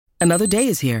Another day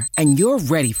is here, and you're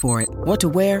ready for it. What to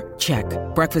wear? Check.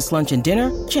 Breakfast, lunch, and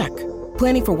dinner? Check.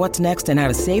 Planning for what's next and how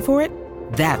to save for it?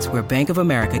 That's where Bank of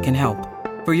America can help.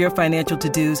 For your financial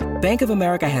to-dos, Bank of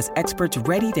America has experts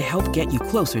ready to help get you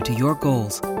closer to your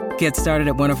goals. Get started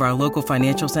at one of our local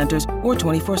financial centers or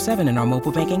 24/7 in our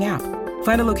mobile banking app.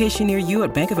 Find a location near you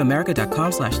at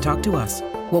bankofamerica.com/talktous.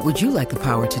 What would you like the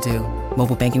power to do?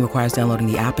 Mobile banking requires downloading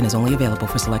the app and is only available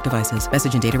for select devices.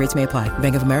 Message and data rates may apply.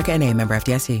 Bank of America N.A., member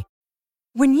FDIC.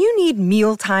 When you need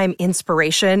mealtime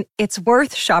inspiration, it's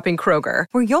worth shopping Kroger,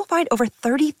 where you'll find over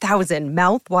 30,000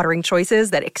 mouth-watering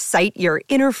choices that excite your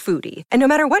inner foodie. And no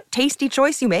matter what tasty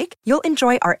choice you make, you'll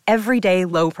enjoy our everyday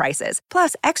low prices,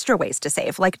 plus extra ways to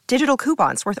save, like digital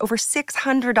coupons worth over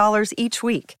 $600 each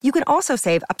week. You can also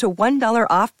save up to $1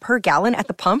 off per gallon at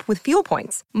the pump with fuel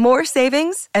points. More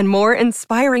savings and more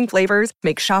inspiring flavors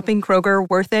make shopping Kroger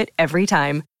worth it every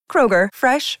time. Kroger,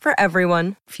 fresh for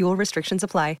everyone. Fuel restrictions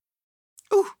apply.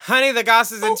 Ooh. Honey, the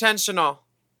goss is intentional.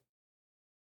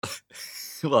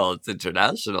 Well, it's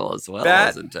international as well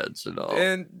as intentional.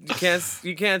 And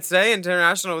you can't say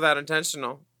international without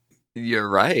intentional. You're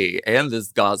right. And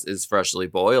this goss is freshly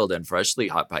boiled and freshly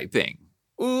hot piping.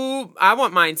 Ooh, I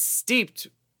want mine steeped.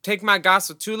 Take my goss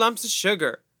with 2 lumps of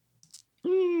sugar.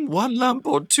 1 lump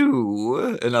or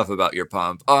 2. Enough about your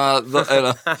pump.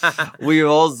 We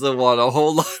also want a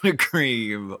whole lot of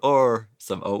cream or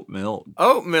some oat milk.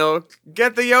 Oat milk?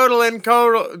 Get the yodeling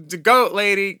goat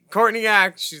lady, Courtney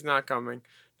Act. She's not coming.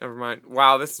 Never mind.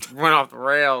 Wow, this went off the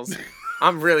rails.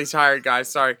 I'm really tired, guys.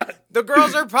 Sorry. The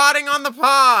girls are potting on the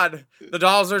pod. The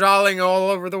dolls are dolling all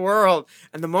over the world.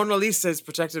 And the Mona Lisa is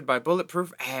protected by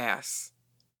bulletproof ass.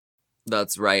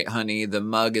 That's right, honey. The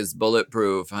mug is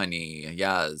bulletproof, honey.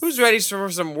 Yes. Who's ready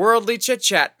for some worldly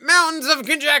chit-chat? Mountains of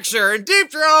conjecture and deep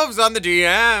droves on the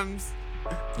DMs.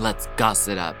 Let's goss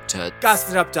it up, toots. Goss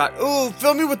it up, dot. Ooh,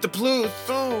 fill me with the pluth.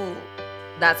 Ooh.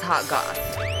 That's hot goss.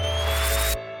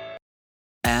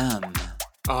 M.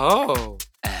 Oh.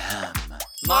 M.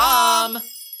 Mom!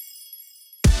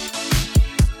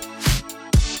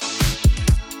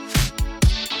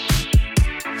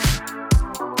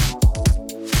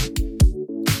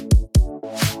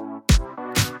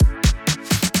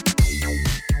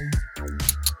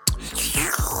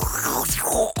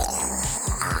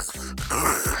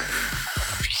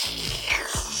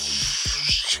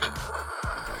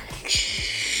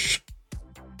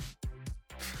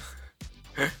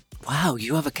 Wow,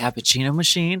 you have a cappuccino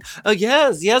machine? Oh,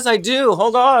 yes, I do.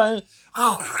 Hold on.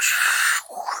 Oh.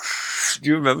 Do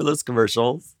you remember those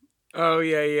commercials? Oh,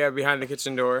 yeah, behind the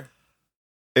kitchen door.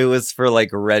 It was for like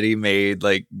ready-made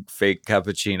like fake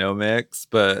cappuccino mix,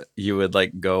 but you would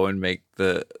like go and make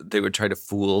they would try to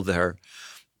fool their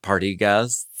party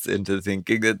guests into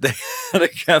thinking that they had a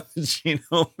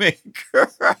cappuccino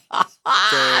maker.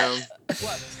 Damn.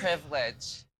 What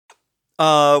privilege.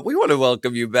 We want to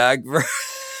welcome you back for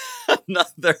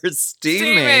another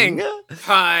steaming,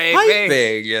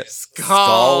 piping,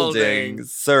 scalding,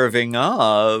 serving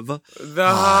of the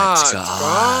hot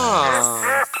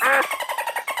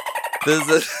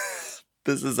goss.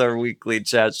 This is our weekly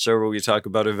chat show where we talk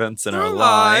about events in our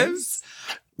lives,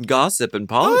 gossip and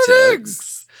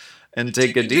politics, and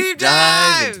take a deep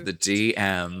dive into the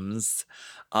DMs.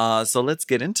 So let's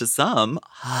get into some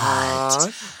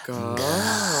hot goss.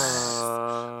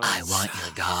 I want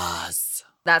your goss.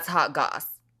 That's hot goss.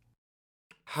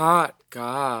 Hot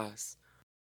goss.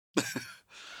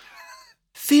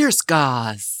 Fierce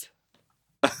goss.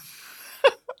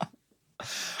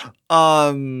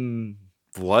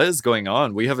 What is going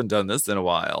on? We haven't done this in a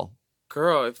while.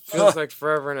 Girl, it feels like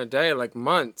forever and a day, like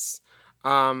months.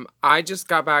 I just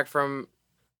got back from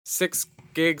 6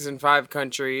 gigs in 5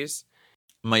 countries.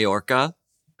 Mallorca?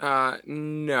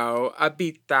 No,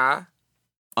 Ibiza.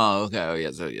 Oh, okay. Oh,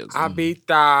 yes.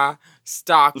 Ibiza,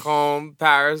 Stockholm,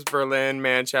 Paris, Berlin,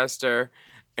 Manchester,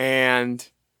 and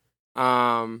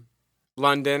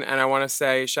London. And I want to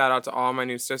say shout out to all my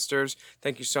new sisters.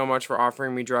 Thank you so much for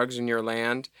offering me drugs in your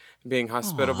land, being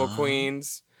hospitable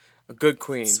queens. A good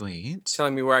queen. Sweet.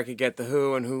 Telling me where I could get the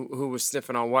who and who was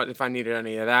sniffing on what, if I needed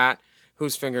any of that.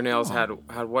 Whose fingernails had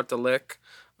what to lick.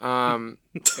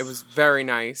 It was very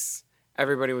nice.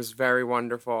 Everybody was very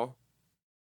wonderful.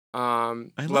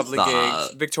 Lovely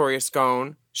gigs. Victoria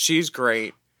Scone. She's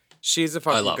great. She's a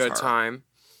fucking good time.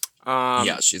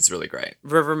 Yeah, she's really great.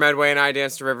 River Medway and I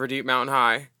danced to River Deep Mountain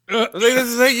High. I was like, this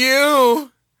isn't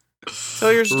you.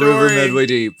 Tell your story. River Medway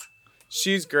Deep.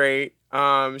 She's great.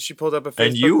 She pulled up a Facebook.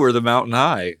 And you were the Mountain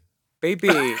High.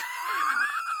 Baby.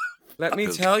 Let me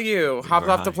tell you. Hopped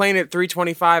off the plane at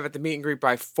 3:25 at the meet and greet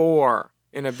by 4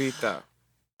 in Ibiza.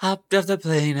 Hopped off the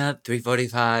plane at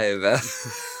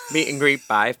 3:45. Meet and greet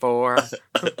by 4.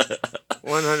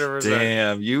 100%.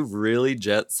 Damn, you really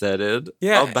jet-setted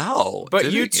Yeah, about. But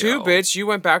didn't you too, bitch. You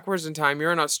went backwards in time.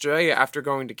 You're in Australia after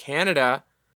going to Canada.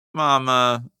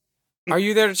 Mama. Are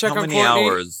you there to check How on many Courtney?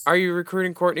 hours? Are you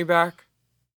recruiting Courtney back?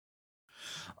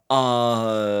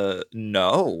 No.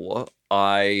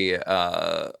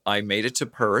 I made it to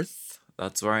Perth.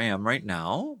 That's where I am right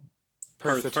now.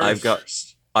 Perth.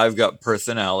 I've got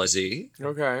personality.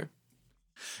 Okay.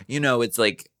 You know, it's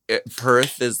like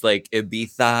Perth is like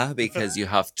Ibiza because you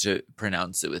have to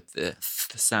pronounce it with the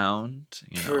th sound.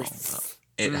 You know, Perth.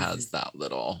 it has that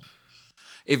little.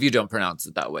 If you don't pronounce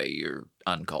it that way, you're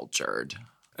uncultured.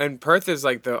 And Perth is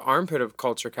like the armpit of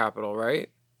culture capital, right?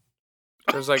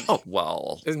 There's like, Oh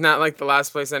well, isn't that like the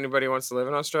last place anybody wants to live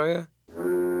in Australia?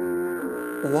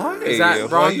 why Is that Why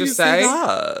wrong do to you say?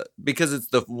 that? Because it's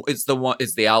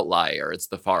the outlier. It's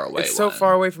the far away. It's so one.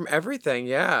 far away from everything,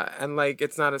 yeah. And like,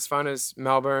 it's not as fun as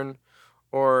Melbourne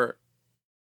or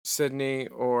Sydney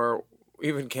or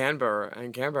even Canberra.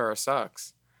 And Canberra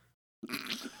sucks.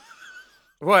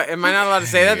 What? Am I not allowed to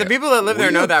say that? The people that live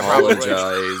there know that probably.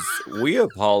 We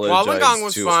apologize Wollongong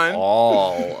was to fun.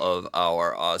 all of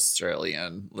our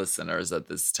Australian listeners at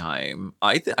this time.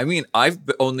 I mean, I've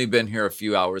only been here a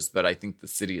few hours, but I think the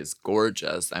city is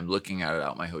gorgeous. I'm looking at it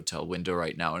out my hotel window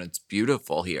right now, and it's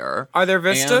beautiful here. Are there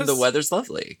vistas? And the weather's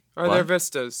lovely. Are there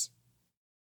vistas?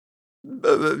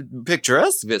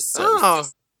 Picturesque vistas. Oh,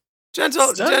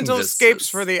 gentle Stunning escapes vistas.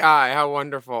 for the eye. How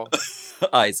wonderful.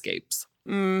 Eyescapes.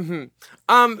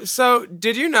 Mm-hmm. So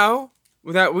did you know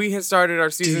that we had started our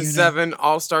season 7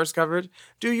 All Stars coverage?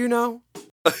 Do you know?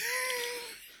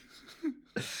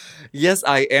 Yes,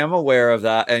 I am aware of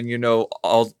that. And, you know,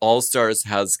 All Stars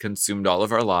has consumed all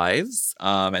of our lives.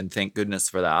 And thank goodness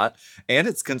for that. And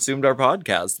it's consumed our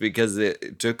podcast because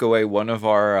it took away one of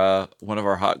our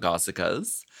hot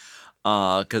gossicas.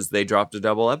 Because they dropped a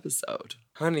double episode.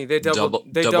 Honey, they double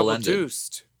double-ended.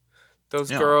 juiced. Those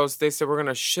Yeah. girls, they said, we're going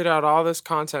to shit out all this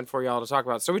content for y'all to talk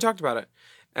about. So we talked about it.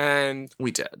 And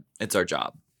We did. It's our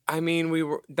job. I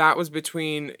mean, that was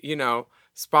between, you know,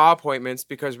 spa appointments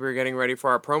because we were getting ready for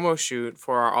our promo shoot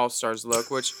for our All Stars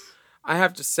look, which I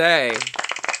have to say,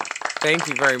 thank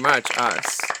you very much,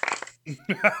 us.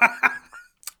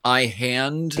 I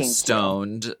hand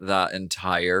stoned that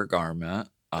entire garment.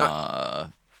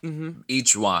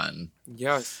 Each one.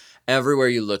 Yes. Everywhere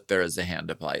you look, there is a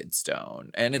hand-applied stone.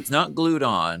 And it's not glued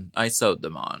on. I sewed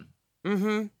them on.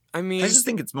 Mm-hmm. I mean, I just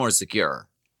think it's more secure.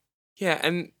 yeah,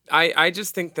 and I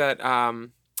just think that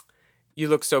you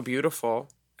look so beautiful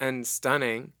and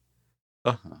stunning.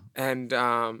 Uh-huh. And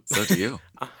So do you.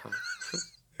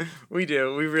 we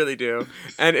do. We really do.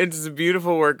 And it's a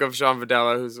beautiful work of Sean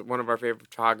Videla, who's one of our favorite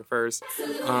photographers.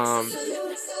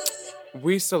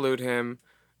 We salute him.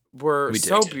 We're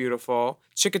so beautiful.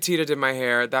 Chickatita did my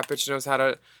hair. That bitch knows how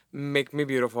to make me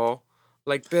beautiful.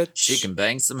 Like, bitch. She can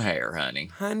bang some hair, honey.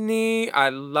 Honey, I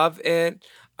love it.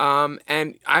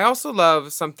 And I also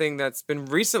love something that's been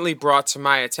recently brought to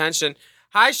my attention.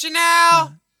 Hi,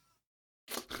 Chanel.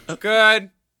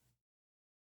 Good.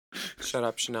 Shut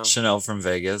up, Chanel. Chanel from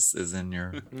Vegas is in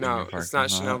your No, it's not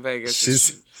Chanel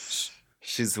Vegas.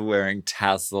 She's wearing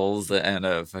tassels and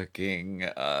a fucking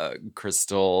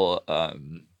crystal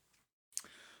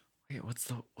wait, what's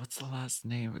the last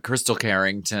name? Crystal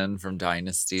Carrington from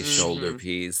Dynasty shoulder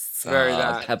piece. Very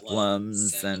that.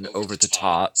 Peplums and over the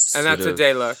top. And that's a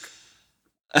day look.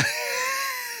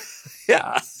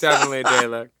 Yeah. Definitely a day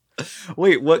look.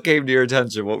 Wait, what came to your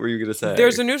attention? What were you gonna say?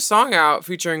 There's a new song out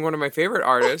featuring one of my favorite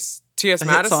artists, T.S. A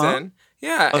hit song? Madison.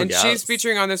 Yeah, Oh, and yes. she's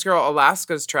featuring on this girl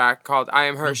Alaska's track called I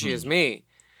Am Her, She Is Me.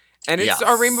 And it's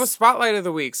our Rainbow Spotlight of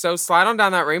the week. So slide on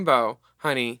down that rainbow,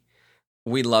 honey.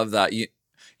 We love that.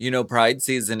 You know, Pride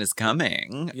season is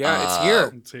coming. Yeah, it's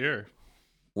here. It's here.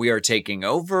 We are taking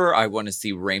over. I want to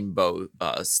see rainbow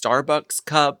Starbucks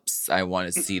cups. I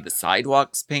want to see the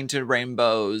sidewalks painted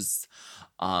rainbows.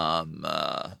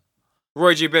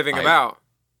 Roy G. Biving about.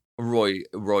 Roy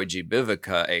G.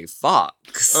 Bivica, a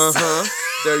fox.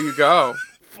 There you go.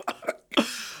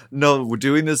 No,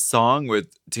 doing this song with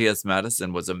T.S.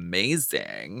 Madison was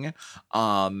amazing.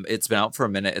 It's been out for a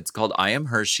minute. It's called I Am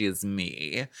Her, She Is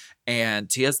Me. And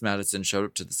T.S. Madison showed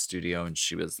up to the studio and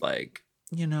she was like,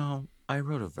 you know, I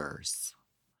wrote a verse.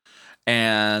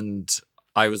 And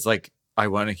I was like, I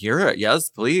want to hear it. Yes,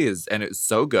 please. And it's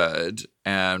so good.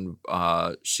 And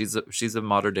she's a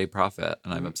modern day prophet,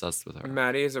 and I'm obsessed with her.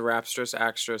 Maddie is a rapstress,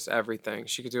 actress, everything.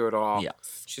 She could do it all.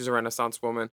 Yes. She's a Renaissance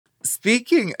woman.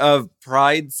 Speaking of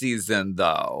Pride season,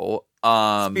 though,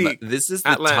 this is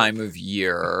the time of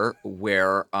year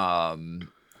where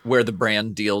where the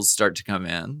brand deals start to come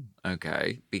in.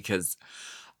 Okay. Because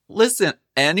listen,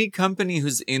 any company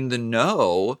who's in the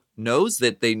know knows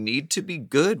that they need to be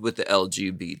good with the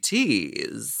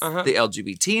LGBTs, the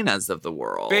LGBTinas of the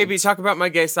world. Baby, talk about my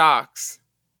gay socks.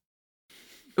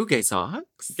 Ooh, gay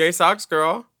socks? Gay socks,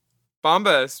 girl.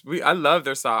 Bombas. I love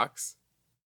their socks.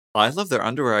 I love their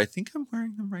underwear. I think I'm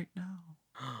wearing them right now.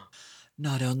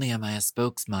 Not only am I a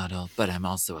spokesmodel, but I'm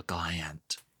also a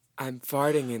client. I'm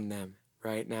farting in them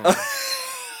right now.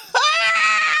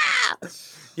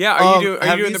 Yeah, are you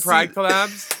doing the Pride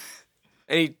collabs?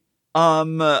 Any?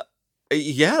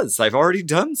 Yes, I've already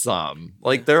done some.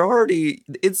 Like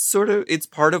it's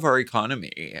part of our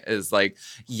economy. Is like,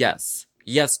 yes,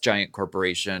 giant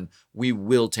corporation, we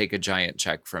will take a giant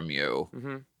check from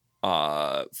you,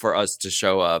 for us to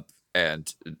show up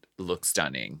and look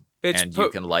stunning. Bitch, and you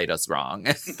can light us wrong.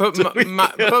 Put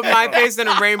my face in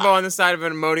a rainbow on the side of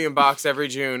an Imodium box every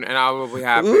June, and I will be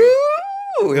happy.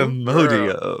 Ooh,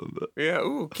 Imodium. Yeah,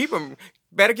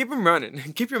 better keep them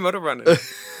running. Keep your motor running.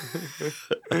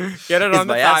 Get it on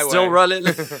the highway. Still running?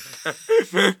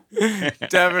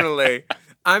 Definitely.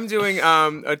 I'm doing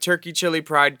a turkey chili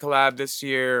pride collab this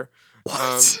year.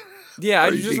 What? Yeah,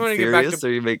 I just want to get back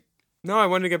to. No, I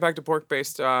wanted to get back to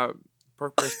pork-based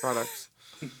products.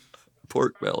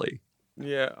 Pork belly.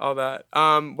 Yeah, all that.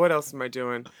 What else am I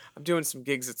doing? I'm doing some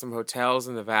gigs at some hotels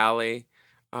in the valley.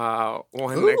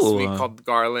 One next week called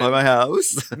Garland. By my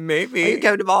house? Maybe. You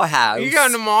go to my house. You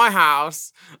go to my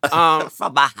house.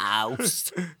 From my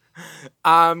house.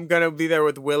 I'm going to be there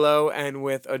with Willow and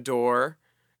with Adore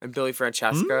and Billy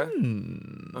Francesca.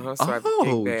 So I have a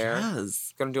gig there.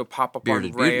 Yes. Going to do a pop-up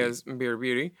on Raya's Bearded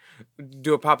Beauty.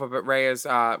 Do a pop-up at Raya's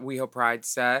WeHo Pride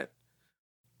set.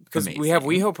 Because we have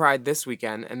WeHo Pride this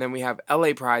weekend, and then we have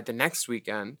LA Pride the next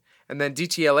weekend, and then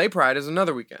DTLA Pride is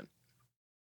another weekend.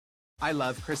 I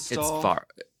love Crystal. It's far.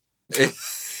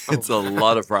 It's a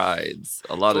lot of prides.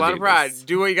 A lot of pride.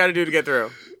 Do what you got to do to get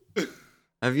through.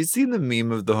 Have you seen the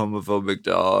meme of the homophobic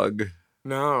dog?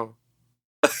 No.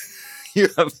 You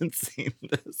haven't seen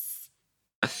this?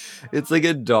 It's like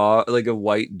a dog, like a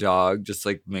white dog, just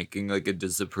like making like a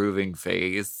disapproving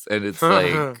face. And it's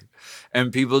like,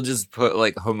 and people just put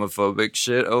like homophobic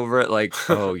shit over it. Like,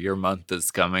 oh, your month is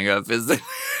coming up, is it?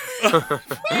 Where is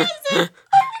it?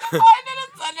 I'm going to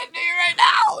send it to you right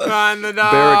now. Run the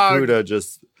dog.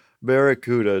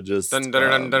 Barracuda just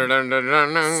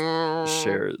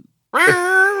shares.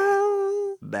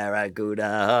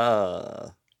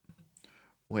 Barracuda.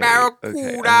 Wait,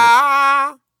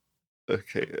 Barracuda.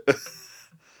 Okay.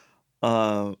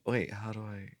 Wait, how do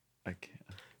I can't.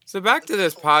 So back to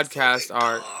this podcast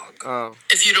art. Oh.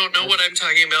 If you don't know what I'm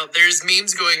talking about, there's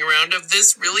memes going around of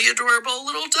this really adorable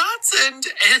little Dachshund,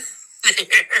 and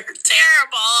they're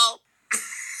terrible.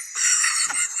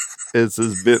 It's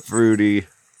a bit fruity.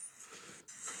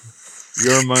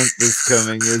 Your month is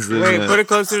coming, isn't it? Wait, put it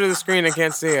closer to the screen. I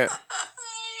can't see it.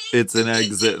 It's an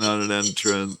exit, not an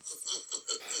entrance.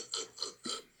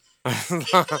 It's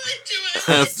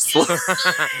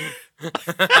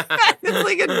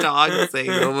like a dog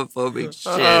saying homophobic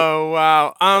shit. Oh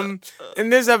wow. In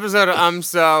this episode of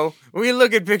So, we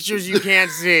look at pictures you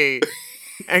can't see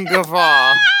and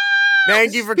guffaw.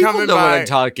 Thank you for coming by. People know what I'm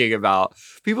talking about.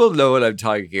 People know what I'm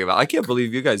talking about. I can't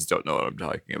believe you guys don't know what I'm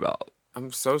talking about.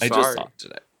 I'm so sorry. I just saw it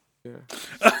today. Yeah.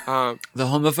 The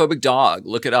homophobic dog.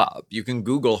 Look it up. You can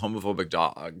Google homophobic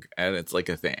dog, and it's like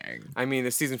a thing. I mean, the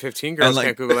season 15 girls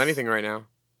can't Google anything right now.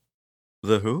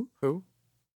 The who? Who?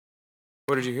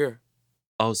 What did you hear?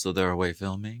 Oh, so they're away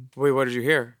filming? Wait, what did you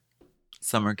hear?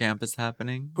 Summer camp is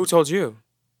happening. Who told you?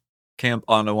 Camp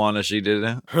Anawana, she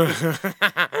didn't.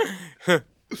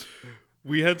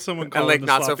 We had someone call and like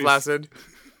not so flaccid.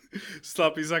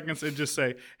 Sloppy Seconds and just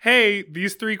say, hey,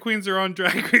 these three queens are on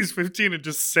Drag Race 15, and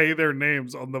just say their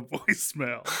names on the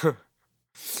voicemail.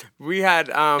 We had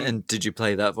and did you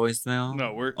play that voicemail?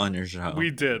 No, we're on your show.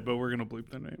 We did, but we're gonna bleep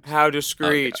their names. How to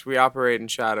screech. Okay. We operate in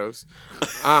shadows.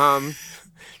 Someone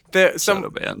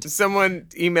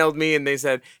emailed me and they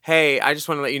said, hey, I just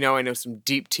want to let you know I know some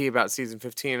deep tea about season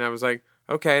 15. And I was like,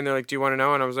 okay. And they're like, do you want to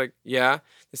know? And I was like, yeah.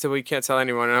 They said, well, you can't tell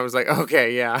anyone. And I was like,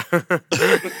 okay, yeah.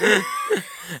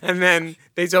 And then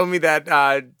they told me that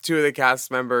two of the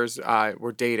cast members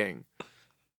were dating.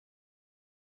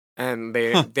 And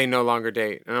they no longer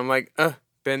date. And I'm like,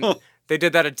 they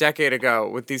did that a decade ago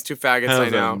with these two faggots I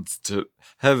know.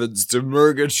 Heavens to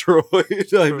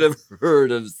Murgatroyd. I've never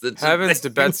heard of such Heavens to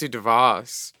Betsy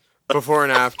DeVos. Before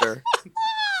and after.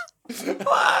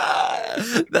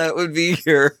 That would be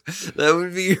your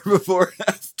before and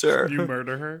after. You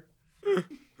murder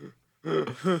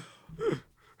her?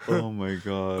 Oh my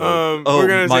god. We're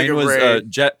gonna mine take a was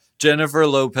break. Jennifer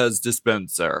Lopez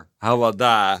Dispenser. How about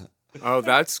that? Oh,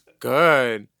 that's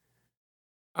good.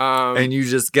 And you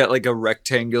just get like a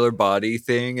rectangular body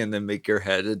thing and then make your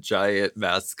head a giant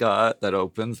mascot that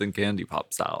opens and candy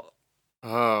pops out.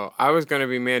 Oh, I was gonna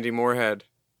be Mandy Moorhead.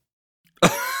 I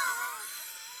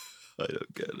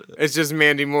don't get it. It's just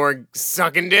Mandy Moore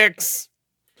sucking dicks.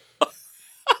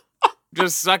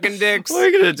 Just sucking dicks.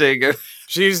 We're gonna take a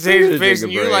She's gonna facing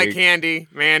take a you like break. candy,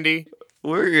 Mandy.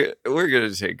 we're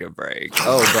gonna take a break.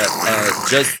 Oh, but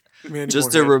Mandy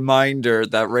just a Moorhead. reminder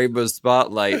that Rainbow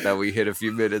Spotlight that we hit a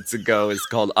few minutes ago is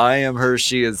called I Am Her,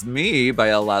 She Is Me by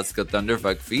Alaska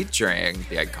Thunderfuck featuring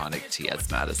the iconic T.S.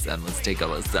 Madison. Let's take a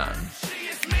listen.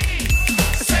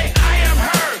 Say, I am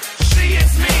her, she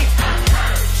is me.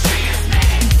 She is me.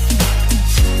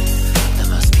 The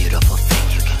most beautiful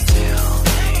thing you can do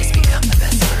is become the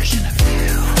best version of you.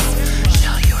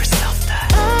 Show yourself that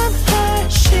I'm her,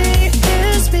 she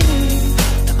is me.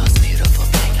 The most beautiful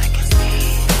thing I can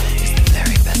see is the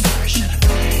very best version of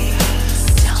me.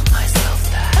 Tell myself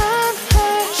that I'm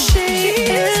her, she is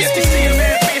me. If you see a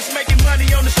bad bitch making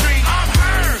money on the street, I'm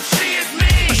her, she is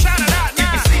me. But shout it out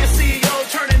now. If you see a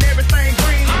CEO turning everything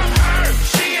green, I'm her,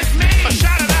 she is me. But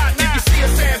shout it out now. If you see a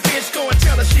sad bitch, go and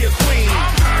tell her she a queen.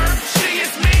 I'm her, she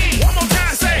is me. One more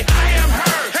time, say, I am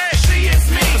her, hey, she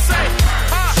is me. Say,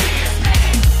 she is me.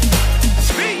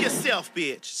 Be yourself,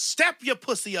 bitch. Step your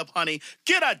pussy up, honey.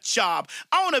 Get a job.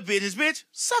 Own a business, bitch.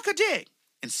 Suck a dick.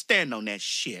 And stand on that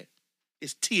shit.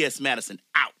 It's T.S. Madison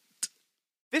out.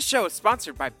 This show is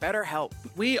sponsored by BetterHelp.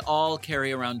 We all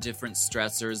carry around different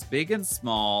stressors, big and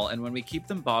small, and when we keep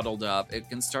them bottled up, it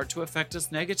can start to affect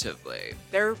us negatively.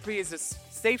 Therapy is a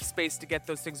safe space to get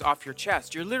those things off your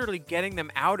chest. You're literally getting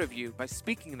them out of you by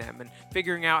speaking them and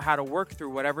figuring out how to work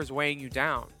through whatever's weighing you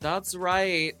down. That's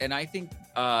right. And I think,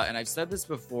 and I've said this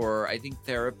before, I think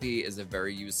therapy is a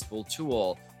very useful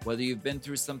tool, whether you've been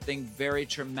through something very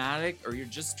traumatic or you're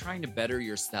just trying to better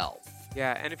yourself.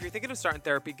 Yeah, and if you're thinking of starting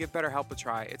therapy, give BetterHelp a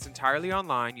try. It's entirely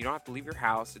online. You don't have to leave your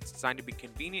house. It's designed to be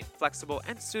convenient, flexible,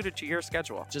 and suited to your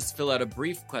schedule. Just fill out a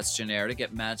brief questionnaire to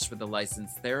get matched with a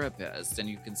licensed therapist, and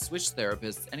you can switch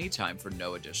therapists anytime for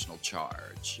no additional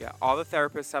charge. Yeah, all the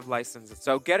therapists have licenses,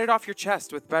 so get it off your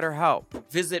chest with BetterHelp.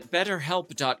 Visit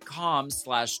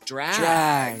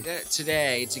betterhelp.com/drag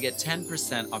today to get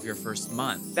 10% off your first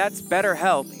month. That's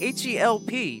BetterHelp,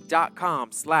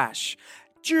 HELP.com/drag.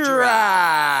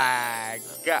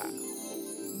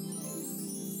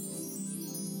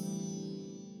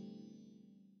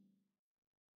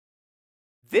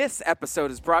 This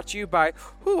episode is brought to you by,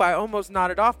 I almost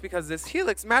nodded off because this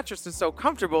Helix mattress is so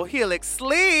comfortable. Helix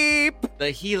Sleep!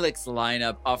 The Helix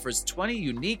lineup offers 20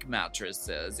 unique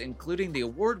mattresses, including the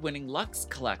award-winning Luxe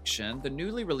Collection, the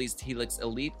newly released Helix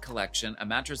Elite Collection, a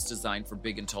mattress designed for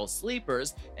big and tall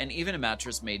sleepers, and even a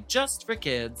mattress made just for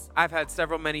kids. I've had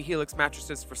many Helix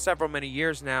mattresses for many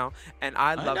years now, and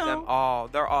I love them all.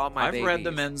 They're all my babies. I've read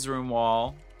the men's room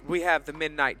wall. We have the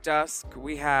Midnight Dusk.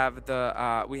 We have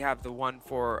the one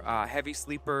for heavy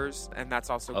sleepers, and that's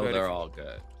also good. Oh, they're all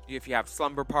good. If you have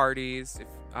slumber parties,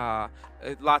 I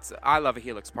love a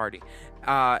Helix party,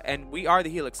 and we are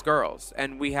the Helix girls,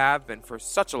 and we have been for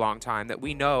such a long time that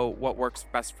we know what works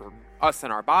best for us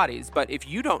and our bodies. But if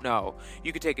you don't know,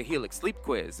 you could take a Helix sleep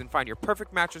quiz and find your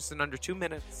perfect mattress in under 2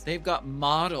 minutes. They've got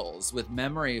models with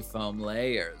memory foam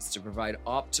layers to provide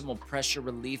optimal pressure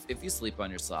relief if you sleep on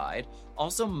your side.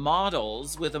 Also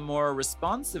models with a more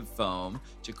responsive foam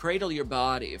to cradle your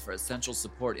body for essential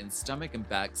support in stomach and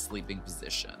back sleeping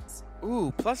positions.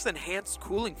 Ooh, plus enhanced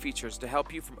cooling features to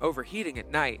help you from overheating at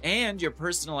night. And your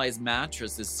personalized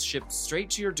mattress is shipped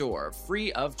straight to your door,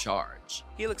 free of charge.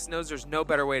 Helix knows there's no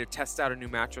better way to test out a new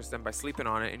mattress than by sleeping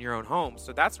on it in your own home,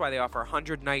 so that's why they offer a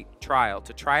 100-night trial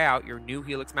to try out your new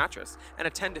Helix mattress and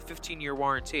a 10 to 15-year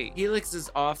warranty. Helix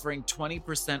is offering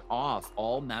 20% off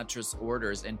all mattress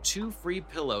orders and 2 free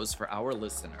pillows for our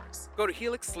listeners. Go to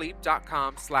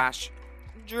helixsleep.com/drag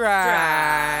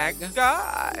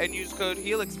and use code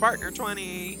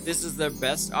HelixPartner20. This is their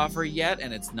best offer yet,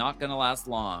 and it's not going to last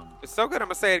long. It's so good, I'm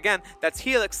going to say it again. That's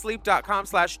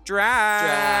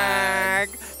helixsleep.com/drag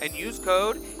and use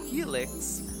code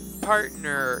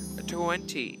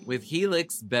HelixPartner20. With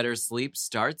Helix, better sleep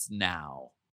starts now.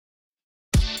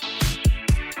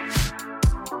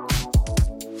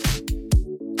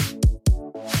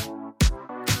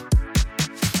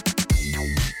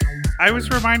 I was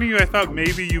reminding you, I thought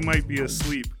maybe you might be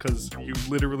asleep because you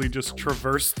literally just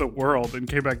traversed the world and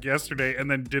came back yesterday and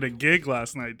then did a gig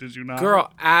last night. Did you not?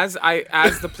 Girl, as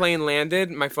the plane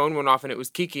landed, my phone went off and it was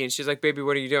Kiki, and she's like, "Baby,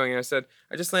 what are you doing?" And I said,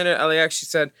 "I just landed at LAX." She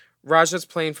said, Raja's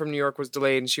plane from New York was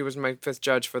delayed, and she was my 5th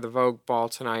judge for the Vogue ball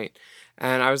tonight.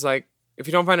 And I was like, if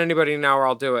you don't find anybody in an hour,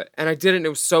 I'll do it. And I did it, and it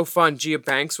was so fun. Gia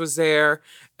Banks was there,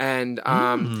 and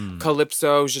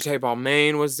Calypso Jete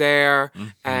Balmain was there,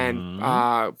 and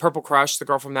Purple Crush, the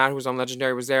girl from that who was on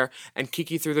Legendary, was there. And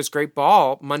Kiki threw this great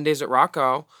ball Mondays at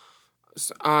Rocco.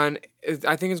 I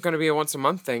think it's going to be a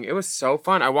once-a-month thing. It was so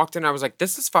fun. I walked in, I was like,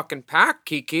 this is fucking packed,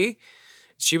 Kiki.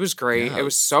 She was great. Yes. It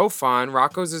was so fun.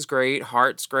 Rocco's is great.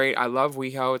 Heart's great. I love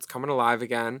WeHo. It's coming alive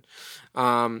again.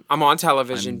 I'm on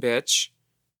television, bitch.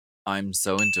 I'm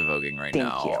so into voguing right Thank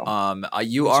now. you.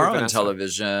 You Me too, are on Vanessa.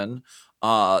 television.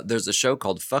 There's a show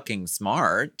called Fucking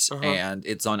Smart, and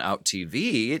it's on Out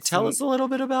TV. Tell us a little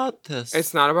bit about this.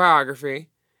 It's not a biography.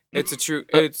 It's a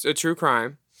true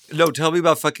crime. No, tell me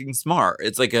about Fucking Smart.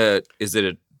 It's like is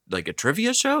it a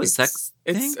trivia show? A sex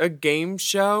thing? It's a game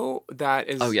show that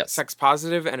is sex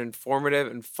positive and informative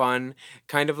and fun.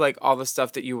 Kind of like all the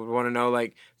stuff that you would want to know.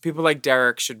 Like people like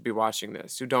Derek should be watching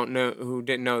this who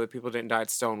didn't know that people didn't die at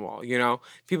Stonewall. You know,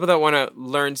 people that want to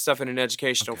learn stuff in an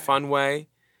educational, fun way.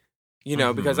 You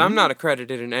know, because I'm not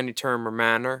accredited in any term or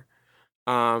manner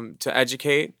to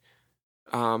educate.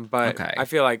 But I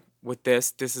feel like with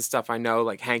this is stuff I know,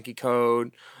 like hanky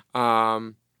code.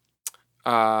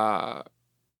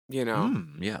 You know,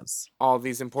 yes, all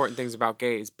these important things about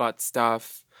gays, butt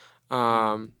stuff,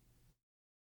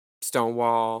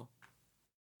 Stonewall,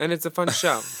 and it's a fun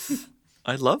show.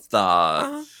 I love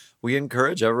that. We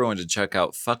encourage everyone to check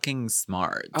out Fucking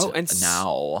Smart. Oh, and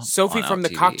now Sophie on from the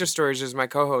Out TV. Cocktail Stories is my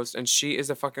co-host, and she is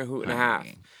a fucking hoot and a half.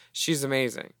 She's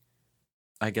amazing.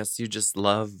 I guess you just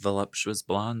love voluptuous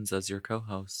blondes as your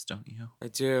co-host, don't you? I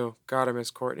do. God, I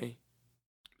miss Courtney.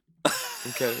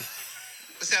 I'm kidding.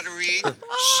 Is that a read?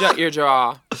 Shut your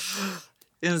jaw.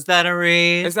 Is that a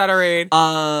read? Is that a read?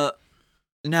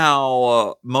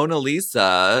 Now Mona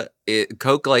Lisa,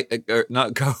 Coke like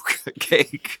not Coke,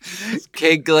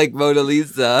 cake like Mona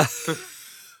Lisa.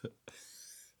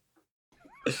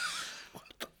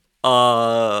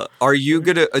 Are you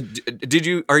gonna?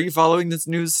 Are you following this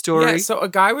news story? Yeah. So a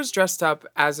guy was dressed up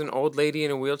as an old lady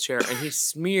in a wheelchair, and he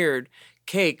smeared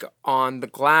cake on the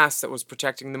glass that was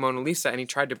protecting the Mona Lisa, and he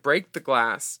tried to break the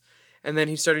glass, and then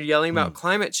he started yelling about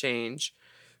climate change.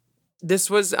 This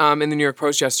was in the New York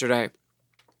Post yesterday.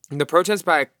 The protest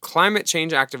by a climate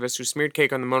change activist who smeared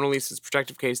cake on the Mona Lisa's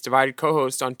protective case divided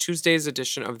co-hosts on Tuesday's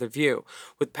edition of The View,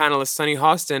 with panelist Sunny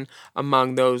Hostin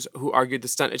among those who argued the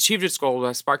stunt achieved its goal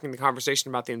by sparking the conversation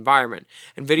about the environment.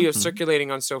 And videos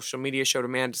circulating on social media showed a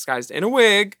man disguised in a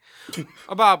wig,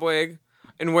 a bob wig,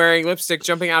 and wearing lipstick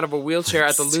jumping out of a wheelchair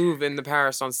at the Louvre in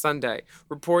Paris on Sunday.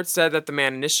 Reports said that the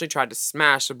man initially tried to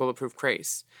smash the bulletproof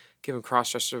case. Give him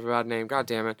cross-dresser a bad name. God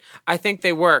damn it. I think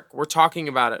they work. We're talking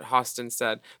about it, Hostin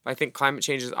said. But I think climate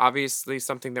change is obviously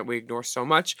something that we ignore so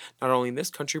much, not only in this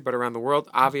country, but around the world.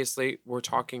 Obviously, we're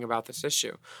talking about this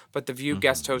issue. But The View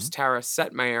guest host Tara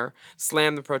Setmeyer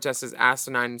slammed the protest as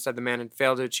asinine and said the man had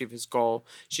failed to achieve his goal.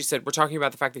 She said, we're talking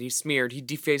about the fact that he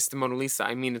defaced the Mona Lisa.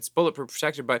 I mean, it's bulletproof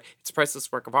protected, but it's a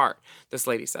priceless work of art, this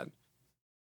lady said.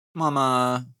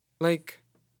 Mama. Like,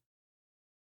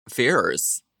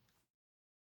 fears.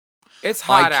 It's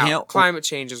hot out. Climate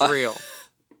change is real.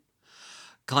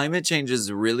 Climate change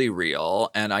is really real,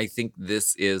 and I think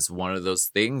this is one of those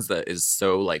things that is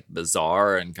so like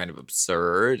bizarre and kind of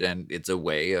absurd, and it's a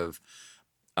way of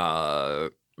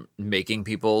making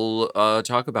people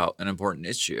talk about an important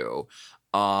issue.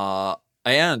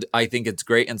 And I think it's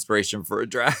great inspiration for a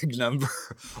drag number.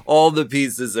 All the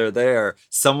pieces are there.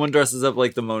 Someone dresses up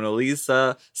like the Mona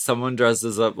Lisa. Someone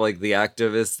dresses up like the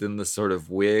activist in the sort of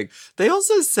wig. They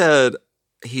also said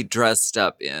he dressed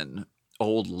up in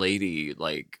old lady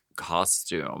like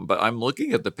costume. But I'm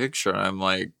looking at the picture and I'm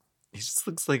like, he just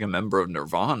looks like a member of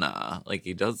Nirvana. Like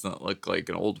he doesn't look like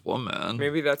an old woman.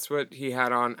 Maybe that's what he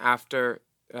had on after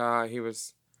he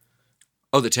was...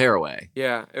 Oh, the tearaway.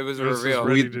 Yeah, it was a This is reveal.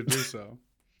 ready to do so.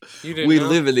 You didn't We know?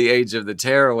 live in the age of the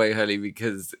tearaway, honey,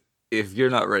 because if you're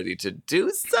not ready to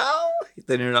do so,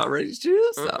 then you're not ready to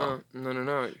do so.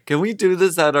 No. Can we do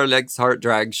this at our Lex Heart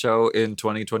drag show in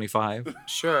 2025?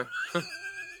 Sure.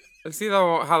 Let's see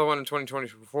how the one in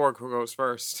 2024 goes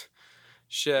first.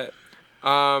 Shit.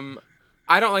 I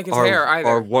don't like his hair either.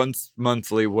 Our once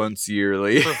monthly, once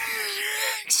yearly.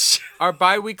 Our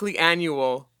bi-weekly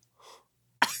annual.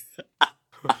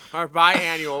 Our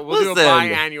biannual. We'll do a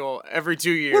Listen. biannual every 2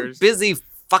 We're years. busy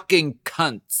fucking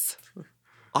cunts.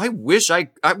 I wish I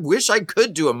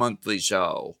could do a monthly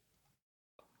show.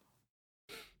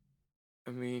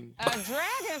 I mean,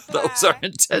 That was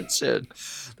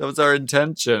our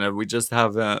intention. And we just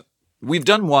haven't We've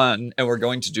done one, and we're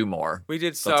going to do more. We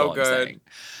did That's so all I'm good. saying.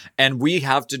 And we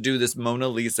have to do this Mona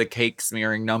Lisa cake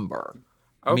smearing number.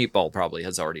 Oh. Meatball probably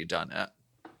has already done it.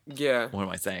 Yeah. What am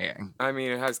I saying? I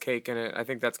mean, it has cake in it. I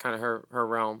think that's kind of her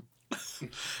realm.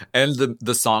 And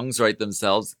the songs write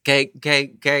themselves. Cake,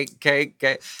 cake, cake, cake,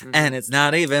 cake. And it's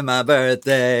not even my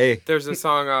birthday. There's a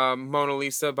song, Mona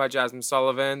Lisa by Jasmine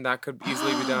Sullivan. That could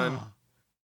easily be done.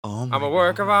 Oh my I'm a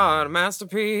work of art, a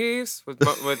masterpiece. With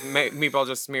Meatball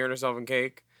just smearing herself in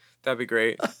cake. That'd be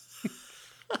great.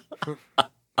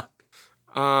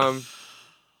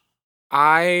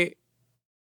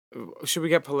 Should we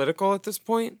get political at this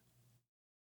point?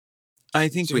 I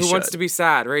think we should. Who wants to be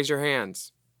sad? Raise your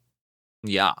hands.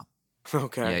 Yeah.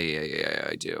 Okay. Yeah,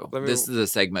 I do. This is a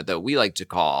segment that we like to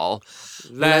call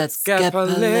Let's get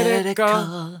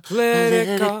political.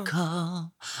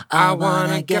 Political. I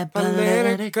wanna get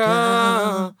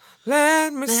political.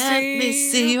 Let me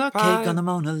see your pie. cake on the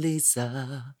Mona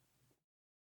Lisa.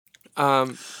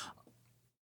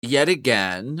 Yet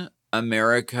again,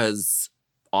 America's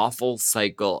awful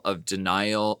cycle of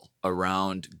denial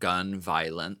around gun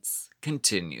violence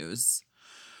continues.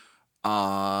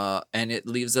 And it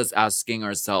leaves us asking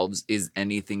ourselves, is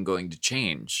anything going to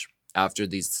change after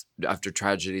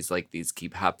tragedies like these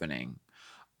keep happening?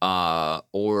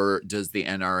 Or does the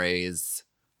NRA's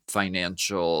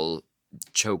financial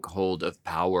chokehold of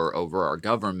power over our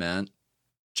government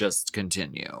just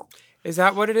continue? Is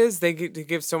that what it is? They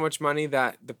give so much money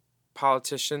that the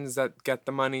politicians that get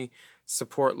the money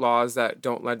support laws that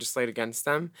don't legislate against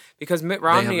them? Because Mitt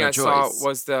Romney, I saw,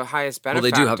 was the highest benefactor.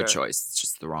 Well, they do have a choice. It's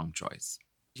just the wrong choice.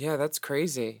 Yeah, that's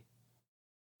crazy.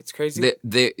 It's crazy.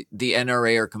 The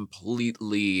NRA are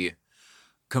completely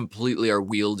are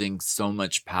wielding so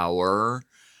much power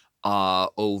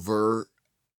over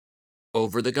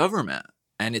the government.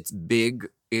 And it's big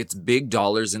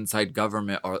dollars inside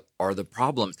government are the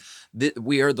problems.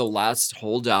 We are the last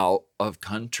holdout of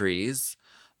countries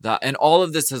that, and all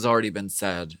of this has already been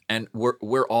said, and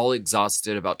we're all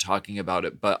exhausted about talking about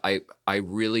it, but I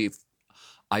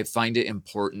find it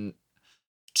important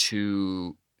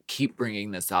to keep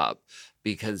bringing this up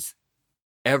because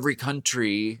every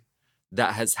country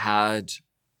that has had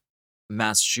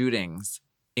mass shootings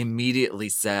immediately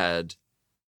said,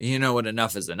 you know what,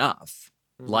 enough is enough.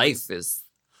 Mm-hmm.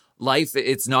 Life,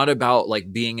 it's not about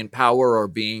like being in power or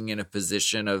being in a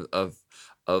position of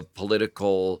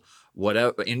political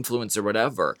whatever influence or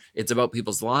whatever. It's about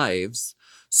people's lives.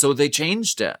 So they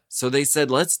changed it. So they said,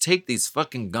 let's take these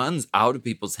fucking guns out of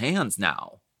people's hands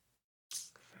now.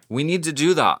 We need to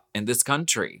do that in this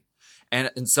country.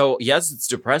 And so, yes, it's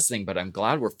depressing, but I'm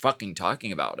glad we're fucking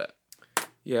talking about it.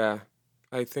 Yeah.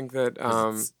 I think that...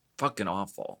 it's fucking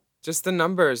awful. Just the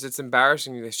numbers. It's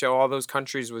embarrassing. They show all those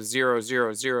countries with 0,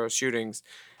 0, 0 shootings,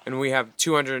 and we have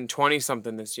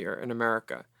 220-something this year in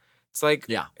America. It's like...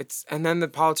 Yeah. And then the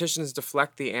politicians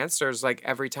deflect the answers, like,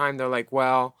 every time. They're like,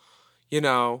 well, you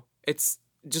know, it's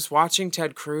just watching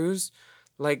Ted Cruz,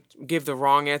 like, give the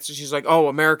wrong answer. She's like, oh,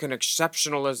 American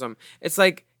exceptionalism. It's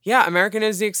like... Yeah, American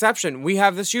is the exception. We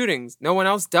have the shootings. No one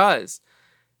else does.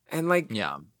 And like,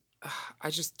 yeah, I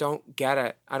just don't get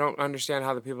it. I don't understand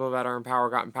how the people that are in power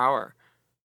got in power.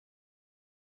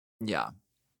 Yeah,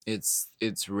 it's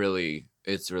really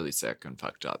sick and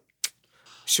fucked up.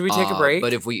 Should we take a break?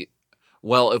 But if we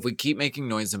keep making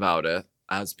noise about it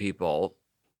as people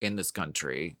in this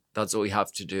country, that's what we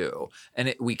have to do.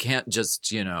 And we can't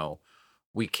just,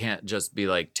 we can't just be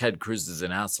like, Ted Cruz is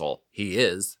an asshole. He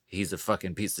is. He's a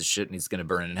fucking piece of shit and he's going to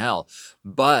burn in hell.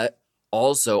 But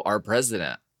also our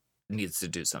president needs to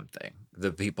do something.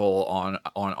 The people on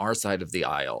our side of the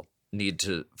aisle need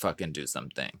to fucking do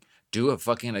something. Do a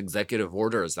fucking executive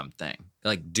order or something.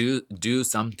 Like, do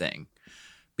something.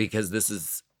 Because this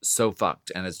is so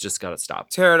fucked and it's just got to stop.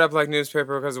 Tear it up like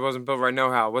newspaper because it wasn't built right.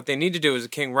 Know how. What they need to do is a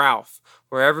King Ralph,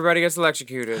 where everybody gets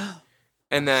electrocuted.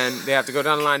 And then they have to go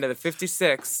down the line to the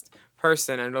 56th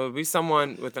person, and it'll be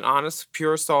someone with an honest,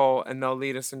 pure soul, and they'll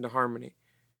lead us into harmony.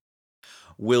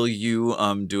 Will you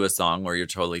do a song where you're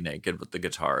totally naked with the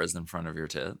guitars in front of your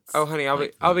tits? Oh, honey,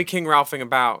 I'll be King Ralphing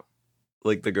about.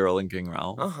 Like the girl in King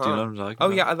Ralph? Uh-huh. Do you know what I'm talking about?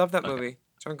 Oh, yeah, I love that movie.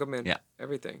 John Goodman. Yeah.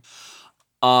 Everything.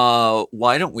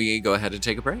 Why don't we go ahead and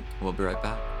take a break? We'll be right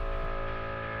back.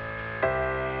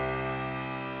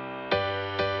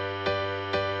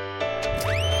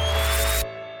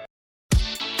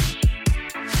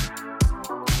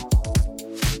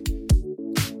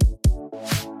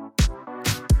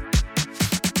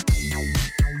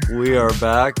 We are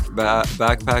back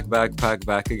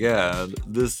again.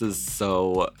 This is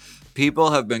so...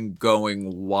 People have been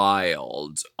going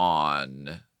wild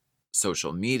on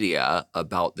social media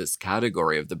about this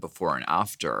category of the before and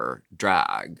after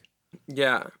drag.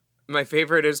 Yeah. My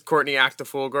favorite is Courtney Act the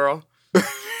Fool Girl.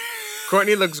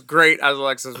 Courtney looks great as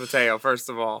Alexis Mateo, first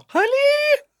of all.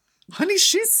 Honey,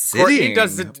 she's sitting.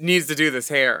 Courtney needs to do this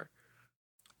hair.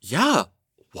 Yeah.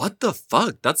 What the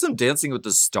fuck? That's some Dancing with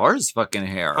the Stars fucking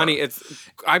hair. Honey,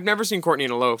 I've never seen Courtney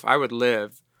in a loaf. I would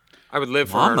live for her in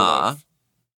a loaf.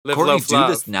 Live Courtney, loaf, do love.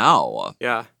 this now.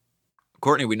 Yeah.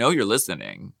 Courtney, we know you're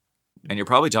listening. And you're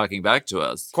probably talking back to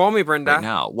us. Call me, Brenda. Right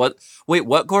now. What? Wait,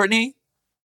 what, Courtney?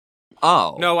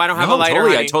 Oh. No, I don't have a lighter,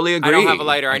 Totally, honey. I totally agree. I don't have a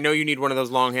lighter. I know you need one of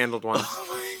those long-handled ones.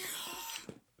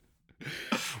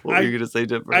 What were you going to say,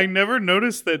 different? I never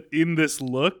noticed that in this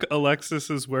look, Alexis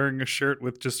is wearing a shirt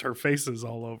with just her faces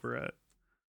all over it.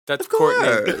 That's Of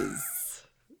Courtney. course.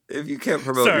 If you can't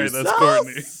promote Sorry, yourself. that's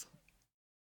Courtney.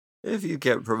 If you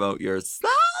can't promote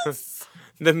yourself.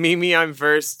 The Mimi I'm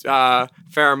First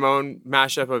pheromone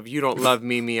mashup of You Don't Love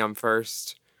Mimi I'm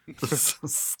First. So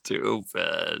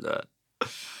stupid.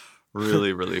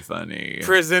 Really, really funny.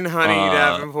 Prison Honey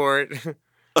Davenport.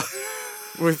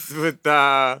 with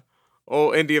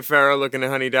old India Farrow looking at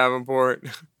Honey Davenport.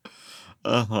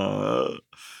 Uh-huh.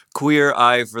 Queer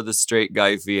Eye for the Straight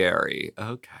Guy Fieri.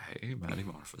 Okay,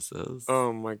 Metamorphosis.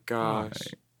 Oh my gosh.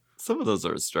 Right. Some of those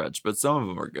are a stretch, but some of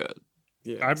them are good.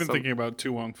 Yeah, I've been thinking about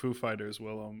Tu Wong Foo Fighters,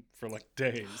 Willem, for like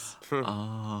days.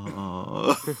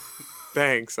 Oh.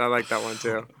 Thanks. I like that one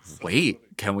too.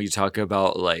 Wait, can we talk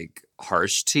about like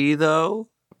harsh tea though?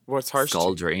 What's harsh?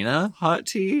 Scaldrina hot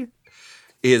tea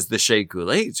is the Shea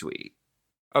Coulee tweet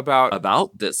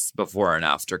About this before and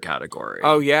after category.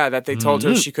 Oh yeah, that they told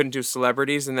her she couldn't do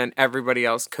celebrities and then everybody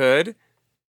else could.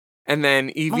 And then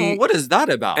Evie what is that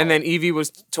about? And then Evie was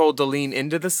told to lean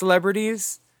into the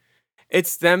celebrities.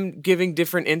 It's them giving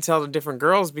different intel to different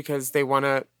girls because they want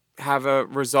to have a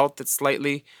result that's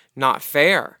slightly not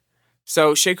fair.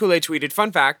 So Shea Coulee tweeted,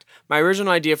 fun fact, my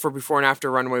original idea for Before and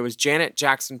After Runway was Janet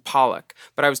Jackson Pollock,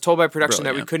 but I was told by production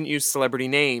that we couldn't use celebrity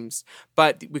names,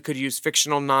 but we could use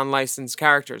fictional non-licensed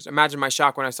characters. Imagine my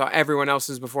shock when I saw everyone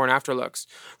else's Before and After looks.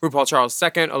 RuPaul Charles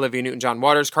II, Olivia Newton-John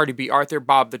Waters, Cardi B. Arthur,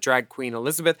 Bob the Drag Queen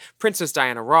Elizabeth, Princess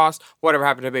Diana Ross, whatever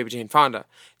happened to Baby Jane Fonda.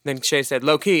 Then Shea said,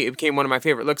 low-key, it became one of my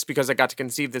favorite looks because I got to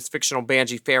conceive this fictional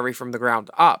Banshee fairy from the ground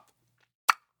up.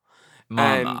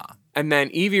 Mama. And then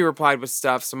Evie replied with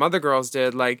stuff some other girls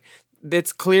did. Like,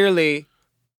 it's clearly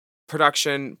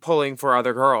production pulling for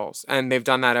other girls. And they've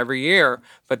done that every year.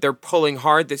 But they're pulling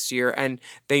hard this year. And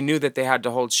they knew that they had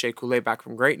to hold Shea Coulee back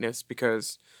from greatness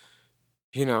because,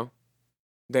 you know,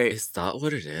 Is that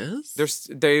what it is?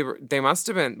 they must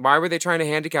have been. Why were they trying to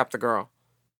handicap the girl?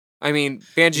 I mean,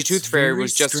 Banshee Tooth Fairy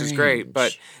was just as great.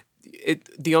 But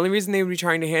the only reason they would be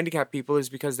trying to handicap people is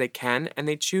because they can and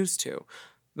they choose to.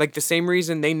 Like the same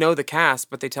reason they know the cast,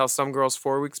 but they tell some girls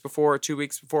 4 weeks before, or 2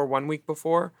 weeks before, 1 week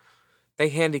before. They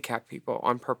handicap people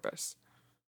on purpose.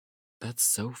 That's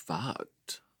so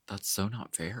fucked. That's so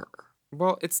not fair.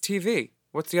 Well, it's TV.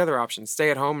 What's the other option? Stay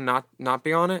at home and not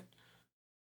be on it?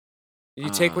 You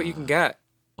take what you can get.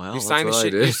 Well, You sign the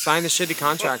shitty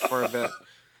contract for a bit.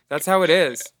 That's how it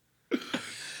is.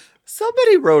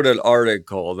 Somebody wrote an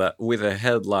article that with a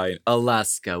headline,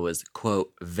 Alaska was,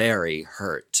 quote, very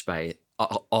hurt by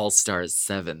All-Stars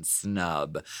 7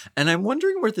 snub. And I'm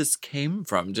wondering where this came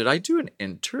from. Did I do an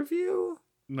interview?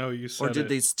 No, you said it. Or did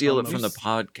they steal it from the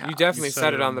podcast? You definitely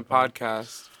said it on the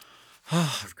podcast.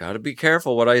 I've got to be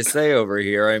careful what I say over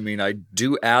here. I mean, I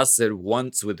do acid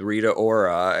once with Rita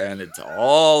Ora, and it's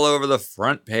all over the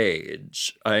front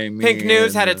page. I mean... Pink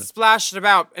News had it splashed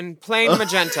about in plain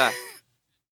magenta.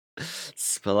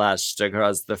 Splashed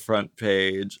across the front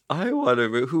page. I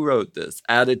wonder who wrote this.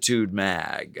 Attitude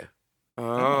Mag.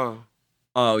 Oh.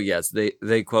 Oh, yes.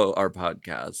 They quote our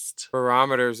podcast.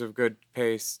 Barometers of good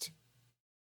taste.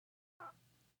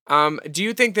 Do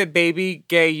you think that baby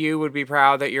gay you would be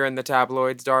proud that you're in the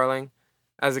tabloids, darling?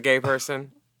 As a gay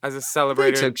person? As a They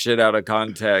celebrated... took shit out of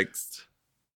context.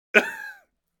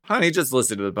 Honey, just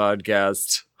listen to the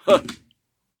podcast. Well,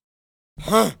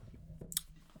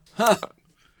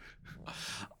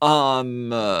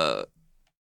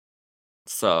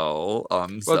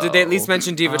 did they at least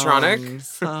mention Divatronic?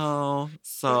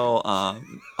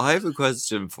 I have a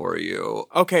question for you.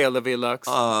 Okay, Olivia Lux.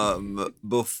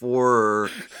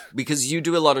 Because you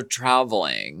do a lot of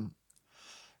traveling,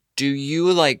 do you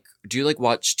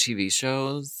watch TV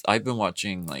shows? I've been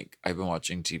watching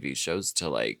TV shows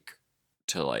to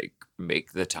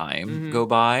make the time go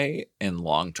by in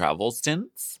long travel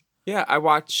stints. Yeah, I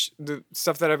watch the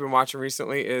stuff that I've been watching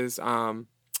recently is Flight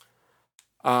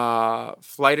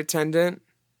Attendant.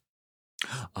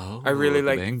 Oh, I really the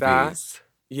like Bang that. Bees.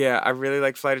 Yeah, I really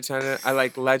like Flight Attendant. I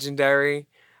like Legendary.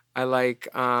 I like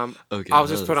Okay. I'll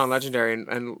just put on Legendary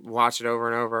and watch it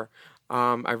over and over.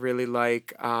 I really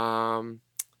like what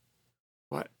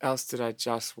else did I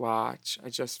just watch? I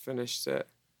just finished it.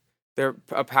 There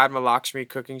a Padma Lakshmi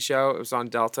cooking show. It was on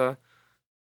Delta.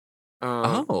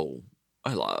 Oh,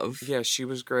 I love. Yeah, she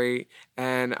was great.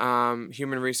 And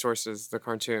Human Resources, the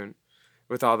cartoon,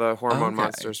 with all the hormone Okay.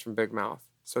 monsters from Big Mouth.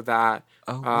 So that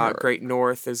Oh, word. Great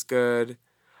North is good.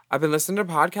 I've been listening to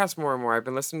podcasts more and more. I've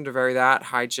been listening to Very That,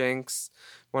 Hijinks,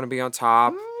 Want to Be on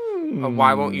Top,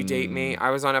 Why Won't You Date Me? I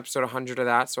was on episode 100 of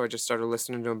that, so I just started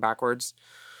listening to them backwards.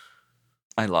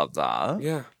 I love that.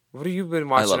 Yeah. What have you been I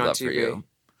watching love on that TV? for you.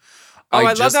 Oh, I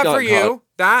love just that got for you.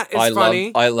 That is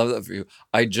funny. I love that for you.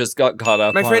 I just got caught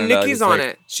up. My friend on it. I Nikki's was on like-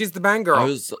 it. She's the bang girl. I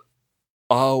was,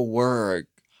 oh, work.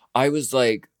 I was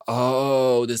like,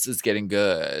 oh, this is getting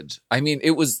good. I mean,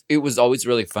 it was always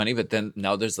really funny, but then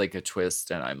now there's like a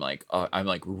twist, and I'm like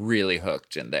really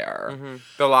hooked in there.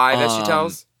 The lie that she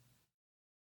tells.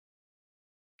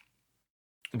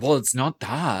 Well, it's not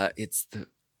that. It's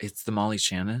the Molly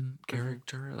Shannon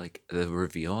character, like the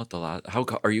reveal at the last.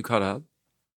 Are you caught up?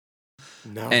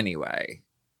 No. Anyway,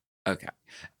 okay.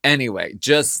 Anyway,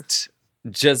 just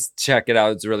check it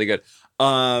out. It's really good.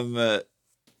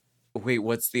 Wait,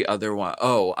 what's the other one?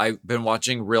 Oh, I've been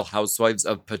watching Real Housewives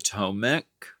of Potomac.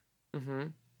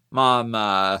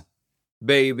 Mama,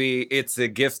 baby, it's a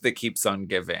gift that keeps on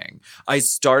giving. I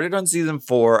started on season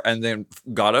 4 and then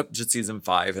got up to season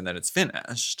 5 and then it's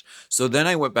finished. So then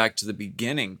I went back to the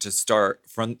beginning to start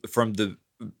from the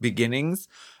beginnings.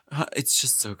 It's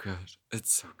just so good.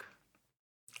 It's so good.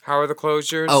 How are the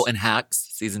closures? Oh, and Hacks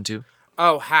season 2.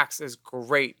 Oh, Hacks is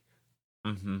great.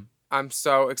 Mm-hmm. I'm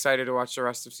so excited to watch the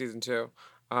rest of season 2.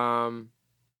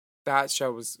 That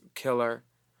show was killer.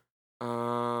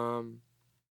 So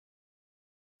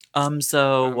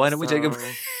why don't we take a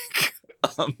break?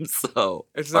 So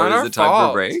it's not our is it time fault. for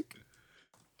a break?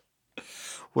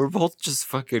 We're both just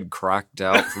fucking cracked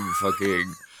out from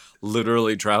fucking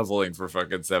literally traveling for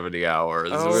fucking 70 hours.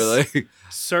 Oh. We're like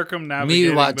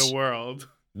Circumnavigating watch- the world.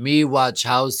 me watch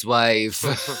Housewife.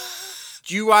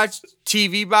 Do you watch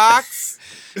TV Box?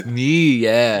 Me,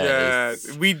 yes.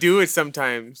 Yeah, we do it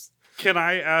sometimes. Can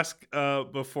I ask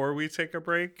before we take a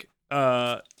break?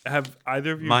 Have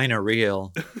either of you Mine are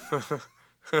real.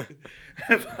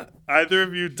 have either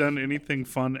of you done anything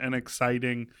fun and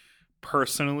exciting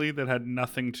personally that had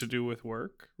nothing to do with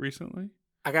work recently?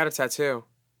 I got a tattoo.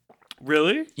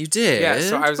 Really? You did? Yeah,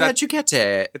 so I was Where'd at- you get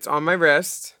it? It's on my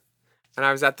wrist, and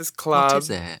I was at this club. is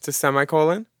it? It's a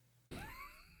semicolon.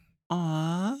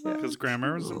 Aww. Because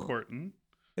grammar is important.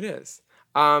 It is.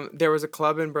 There was a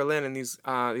club in Berlin, and these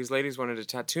ladies wanted to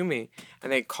tattoo me,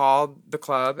 and they called the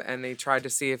club and they tried to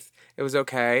see if it was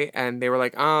okay, and they were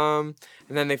like, and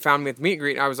then they found me at the meet and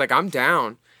greet, and I was like, I'm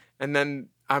down, and then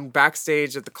I'm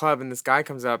backstage at the club, and this guy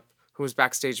comes up who was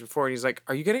backstage before, and he's like,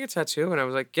 are you getting a tattoo? And I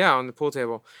was like, yeah, on the pool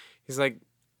table. He's like,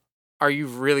 are you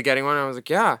really getting one? And I was like,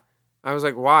 yeah. I was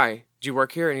like, why? Do you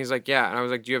work here? And he's like, yeah. And I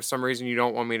was like, do you have some reason you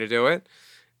don't want me to do it?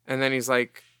 And then he's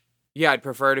like, yeah, I'd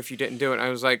prefer it if you didn't do it. And I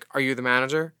was like, are you the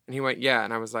manager? And he went, yeah.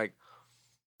 And I was like,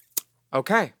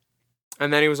 okay.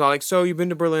 And then he was all like, so you've been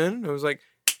to Berlin? And I was like,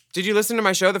 did you listen to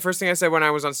my show? The first thing I said when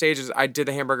I was on stage is I did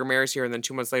the Hamburger Mary's here, and then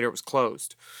 2 months later it was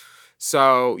closed.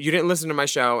 So you didn't listen to my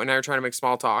show, and now you're trying to make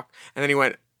small talk. And then he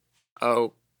went,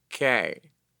 okay.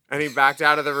 And he backed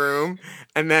out of the room.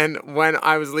 And then when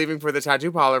I was leaving for the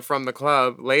tattoo parlor from the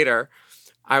club later,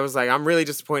 I was like, I'm really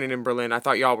disappointed in Berlin. I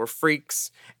thought y'all were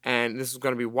freaks, and this was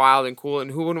going to be wild and cool.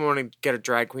 And who wouldn't want to get a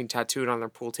drag queen tattooed on their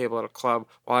pool table at a club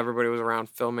while everybody was around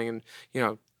filming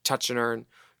and, touching her and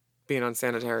being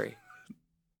unsanitary?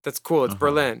 That's cool. It's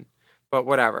Berlin, but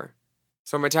whatever.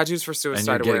 So my tattoo's for And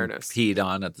suicide you're awareness. getting peed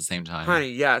on at the same time.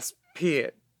 Honey, yes, pee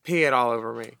it all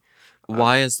over me.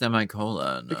 Why a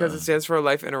semicolon? Because it stands for a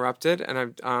life interrupted,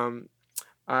 and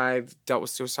I've dealt with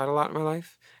suicide a lot in my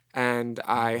life, and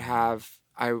I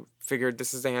figured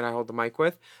this is the hand I hold the mic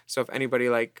with. So if anybody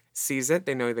sees it,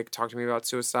 they know they can talk to me about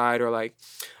suicide, or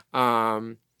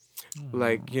if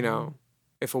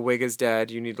a wig is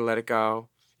dead, you need to let it go.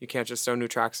 You can't just sew new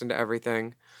tracks into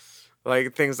everything,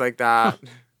 things like that.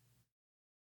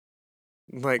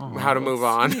 How to move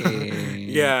on.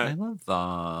 Yeah. I love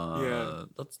that. Yeah.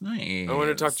 That's nice. I want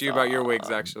to talk to you about your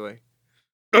wigs, actually.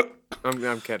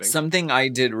 I'm kidding. Something I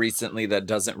did recently that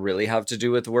doesn't really have to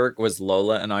do with work was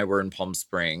Lola and I were in Palm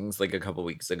Springs a couple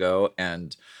weeks ago.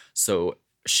 And so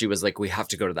she was like, we have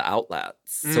to go to the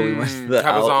outlets. So we went to the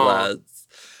Cabazon. outlets.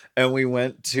 And we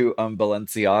went to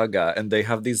Balenciaga, and they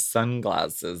have these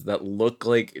sunglasses that look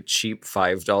like cheap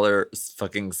 $5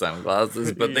 fucking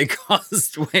sunglasses, but they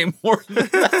cost way more than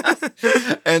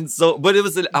that. And so, but it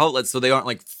was an outlet, so they aren't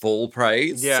like full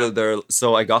price. Yeah.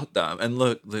 So I got them, and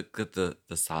look at the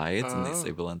sides, and they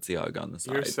say Balenciaga on the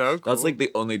side. You're so cool. That's like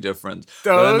the only difference.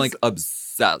 But I'm like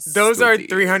obsessed. Those with are these.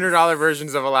 $300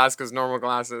 versions of Alaska's normal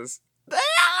glasses.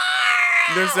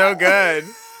 They're so good.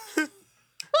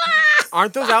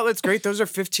 Aren't those outlets great? Those are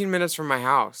 15 minutes from my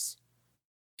house.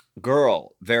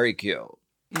 Girl, very cute.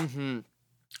 Mm-hmm.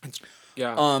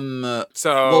 Yeah.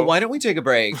 So well, why don't we take a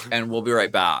break and we'll be right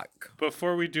back.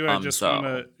 Before we do, I just want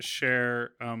to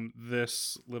share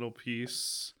this little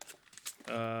piece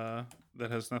that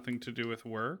has nothing to do with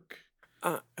work.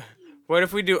 What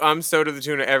if we do so to the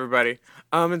tune of everybody?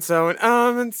 And so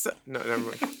and so. No, never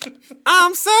mind.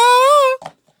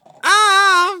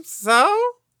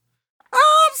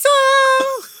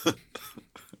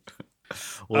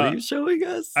 What are you showing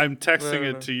us? I'm texting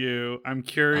it to you. I'm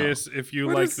curious if you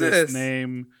What like is this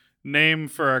this? name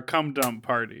for a cum dump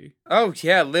party. Oh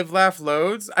yeah, live, laugh,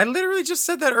 loads. I literally just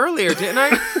said that earlier, didn't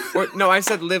I? No, I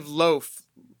said live, loaf.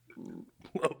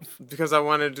 Because I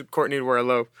wanted Courtney to wear a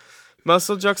loaf.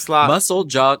 Muscle Jock Slut. Muscle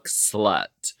Jock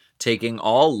Slut. Taking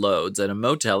all loads at a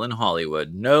motel in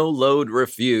Hollywood. No load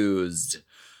refused.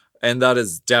 And that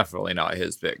is definitely not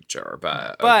his picture,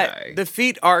 but okay. The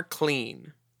feet are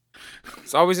clean.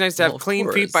 It's always nice to have Well, of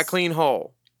clean feet by course. clean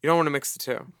hole. You don't want to mix the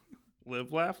two.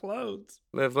 Live, laugh, loads.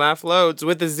 Live, laugh, loads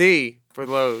with a Z for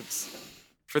loads.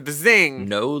 For the zing.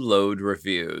 No load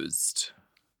refused.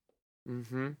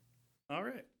 Mm-hmm. All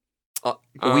right.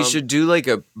 We should do like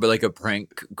a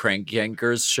prank crank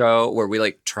yankers show where we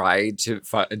like try to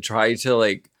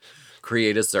like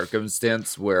create a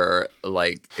circumstance where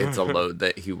like it's a load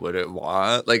that he wouldn't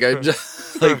want. Like I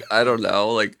just like I don't know,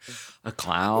 like a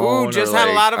clown. Ooh, just or, had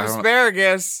a like, lot of I don't-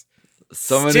 asparagus.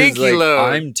 Someone Stinky who's like,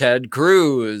 load. I'm Ted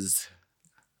Cruz.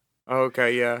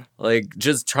 Okay, yeah. Like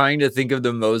just trying to think of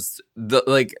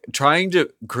trying to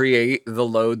create the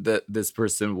load that this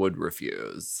person would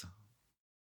refuse.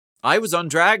 I was on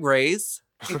Drag Race.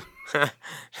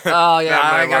 Oh yeah,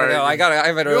 I gotta go. I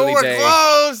have an early We're day.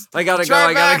 closed. I gotta Try go.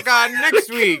 I gotta back on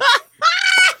next week.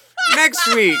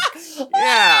 Next week.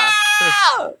 Yeah.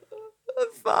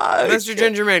 Fine. Mr.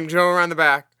 Gingerman, go around the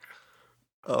back.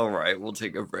 All right, we'll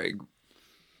take a break.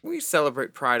 We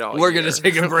celebrate Pride all We're year. gonna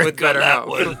take a break with on better that health.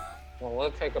 one. Well,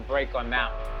 we'll take a break on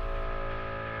that.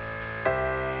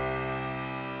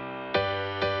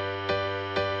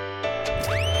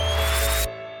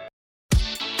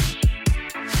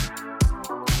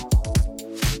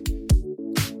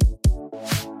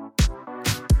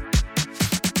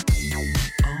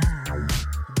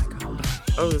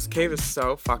 Oh, this cave is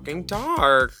so fucking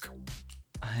dark.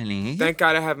 Honey. Thank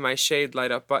God I have my shade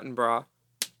light up button bra.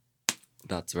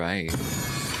 That's right.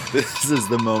 This is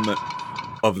the moment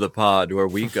of the pod where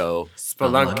we go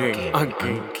Spelunking,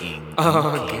 unking,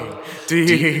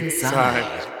 deep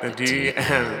inside the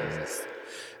DMs.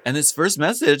 And this first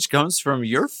message comes from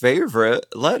your favorite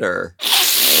letter.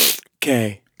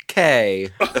 K. K.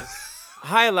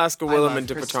 Hi, Alaska Willem and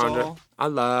Crystal. DePatondra. I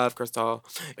love Crystal.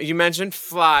 You mentioned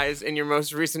flies in your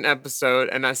most recent episode,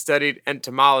 and I studied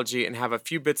entomology and have a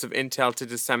few bits of intel to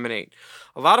disseminate.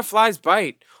 A lot of flies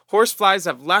bite. Horseflies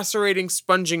have lacerating,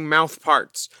 sponging mouth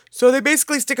parts. So they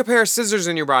basically stick a pair of scissors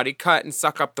in your body, cut, and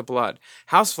suck up the blood.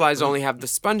 Houseflies only have the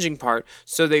sponging part,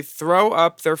 so they throw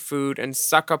up their food and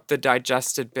suck up the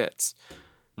digested bits.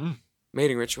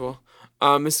 Mating ritual.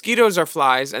 Mosquitoes are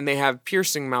flies, and they have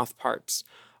piercing mouth parts.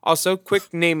 Also,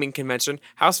 quick naming convention,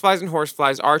 houseflies and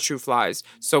horseflies are true flies,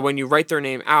 so when you write their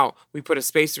name out, we put a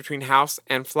space between house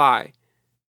and fly.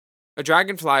 A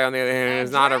dragonfly, on the other hand,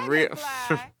 is not a real...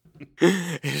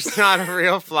 It's not a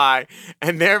real fly,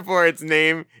 and therefore its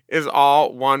name is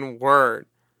all one word.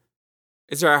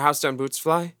 Is there a house down boots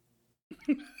fly?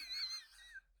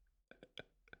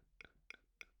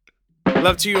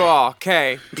 Love to you all.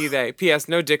 K. Be they. P.S.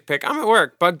 No dick pic. I'm at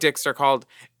work. Bug dicks are called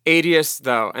Adius,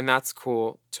 though, and that's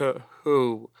cool. To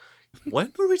who?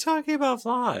 When were we talking about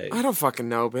flies? I don't fucking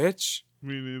know, bitch.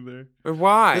 Me neither. Or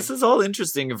why? This is all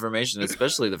interesting information,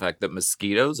 especially the fact that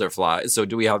mosquitoes are flies. So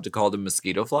do we have to call them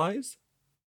mosquito flies?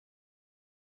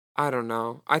 I don't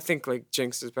know. I think like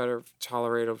Jinx is better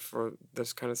tolerated for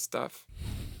this kind of stuff.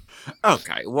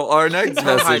 Okay, well, our next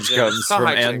Tell message hijinks. comes Tell from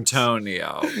hijinks.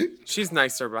 Antonio. She's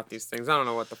nicer about these things. I don't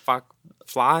know what the fuck.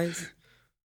 Flies?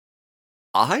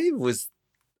 I was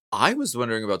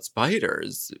wondering about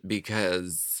spiders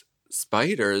because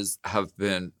spiders have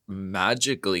been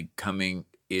magically coming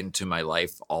into my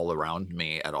life all around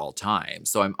me at all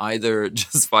times. So I'm either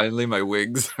just finally my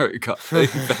wigs are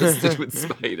infested with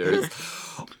spiders,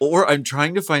 or I'm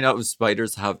trying to find out if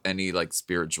spiders have any like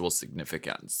spiritual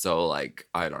significance. So like,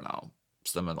 I don't know.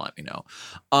 Someone let me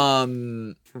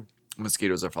know.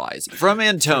 Mosquitoes or flies. From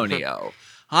Antonio.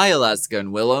 Hi, Alaska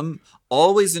and Willem.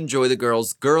 Always enjoy the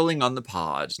girls girling on the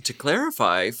pod. To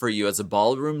clarify for you as a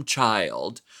ballroom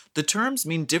child, the terms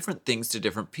mean different things to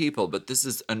different people, but this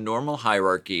is a normal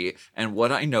hierarchy and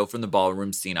what I know from the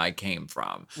ballroom scene I came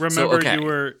from.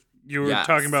 Remember, you were Yes.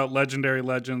 talking about legendary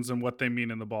legends and what they mean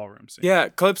in the ballroom scene. Yeah,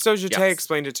 Calypso Jete Yes.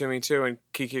 explained it to me too, and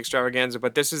Kiki Extravaganza,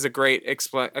 but this is a great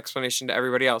explanation to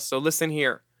everybody else. So listen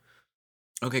here.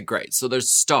 Okay, great. So there's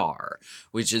star,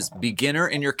 which is beginner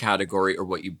in your category or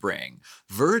what you bring.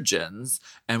 Virgins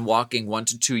and walking 1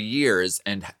 to 2 years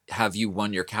and have you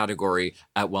won your category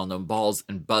at well-known balls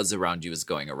and buzz around you is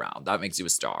going around. That makes you a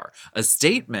star. A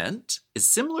statement is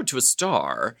similar to a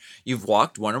star. You've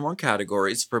walked 1 or more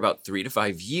categories for about 3 to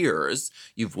 5 years.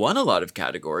 You've won a lot of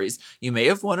categories. You may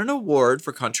have won an award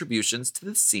for contributions to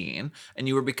the scene, and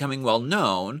you are becoming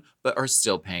well-known, but are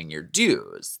still paying your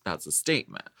dues. That's a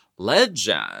statement.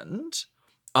 Legend,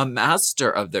 a master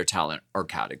of their talent or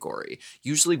category,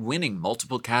 usually winning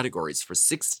multiple categories for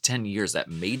 6 to 10 years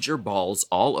at major balls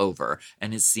all over,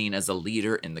 and is seen as a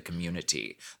leader in the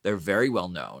community. They're very well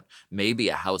known, may be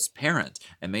a house parent,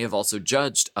 and may have also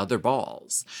judged other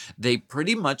balls. They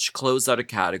pretty much close out a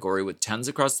category with 10s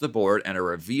across the board and are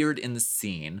revered in the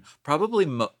scene, probably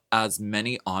as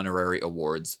many honorary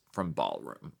awards from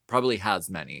ballroom. Probably has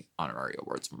many honorary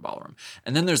awards from ballroom.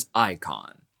 And then there's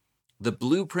icon. The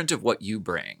blueprint of what you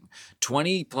bring.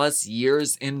 20 plus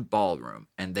years in ballroom,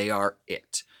 and they are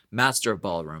it. Master of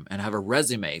ballroom, and have a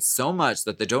resume so much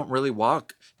that they don't really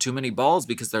walk too many balls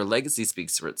because their legacy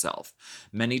speaks for itself.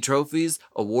 Many trophies,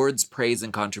 awards, praise,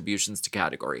 and contributions to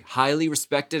category. Highly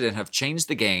respected and have changed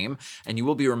the game, and you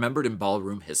will be remembered in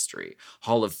ballroom history.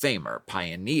 Hall of Famer,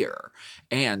 pioneer,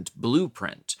 and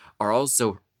blueprint are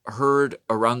also heard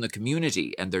around the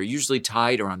community, and they're usually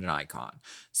tied around an icon.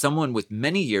 Someone with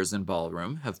many years in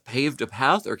ballroom have paved a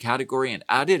path or category and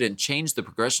added and changed the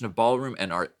progression of ballroom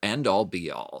and are end all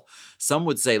be all. Some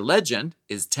would say legend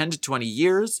is 10 to 20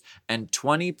 years, and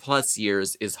 20 plus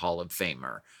years is Hall of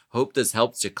Famer. Hope this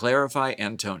helps to clarify,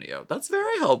 Antonio. That's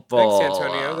very helpful. Thanks,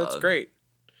 Antonio. That's great.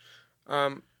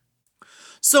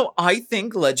 So I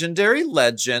think legendary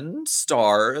legend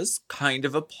stars kind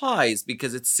of applies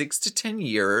because it's 6 to 10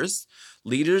 years,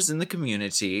 leaders in the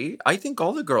community. I think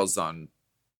all the girls on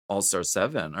All-Star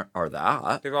 7 are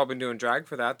that. They've all been doing drag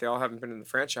for that. They all haven't been in the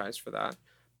franchise for that.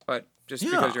 But just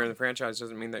because you're in the franchise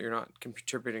doesn't mean that you're not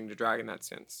contributing to drag in that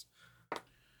sense.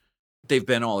 They've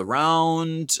been all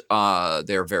around.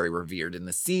 They're very revered in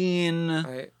the scene.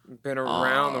 I've been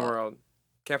around the world.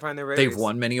 Can't find their babies. They've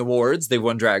won many awards. They've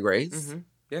won Drag Race. Mm-hmm.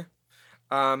 Yeah.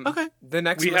 Okay. The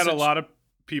next We message... had a lot of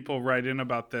people write in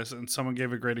about this, and someone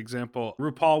gave a great example.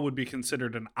 RuPaul would be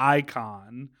considered an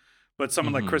icon, but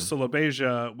someone like Crystal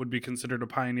LaBeija would be considered a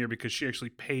pioneer because she actually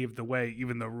paved the way,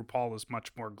 even though RuPaul is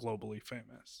much more globally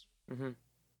famous. Mm-hmm.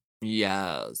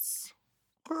 Yes.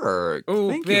 Work. Ooh,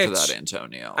 Thank you for that,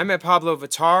 Antonio. I met Pablo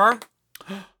Vittar.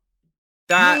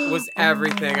 That was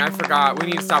everything. I forgot. We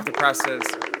need to stop the presses.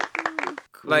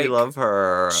 We love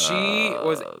her. She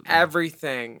was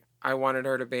everything I wanted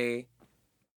her to be.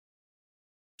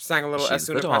 Sang a little She's Es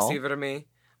the una doll. pasiva to me.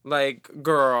 Like,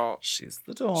 girl. She's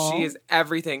the doll. She is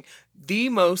everything. The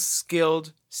most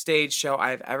skilled stage show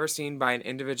I've ever seen by an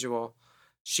individual.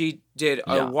 She did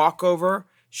a walkover.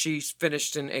 She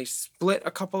finished in a split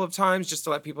a couple of times just to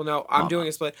let people know I'm doing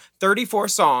a split. 34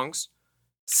 songs.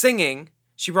 Singing.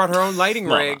 She brought her own lighting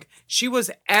rig. She was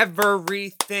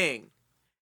everything.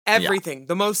 Everything.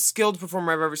 The most skilled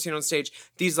performer I've ever seen on stage.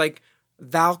 These like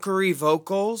Valkyrie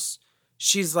vocals.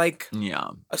 She's like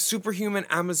a superhuman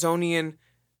Amazonian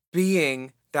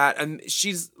being that, and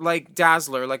she's like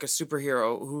Dazzler, like a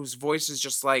superhero whose voice is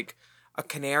just like a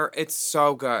canary. It's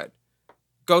so good.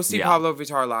 Go see Pablo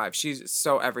Vittar live. She's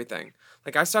so everything.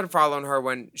 Like, I started following her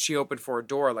when she opened for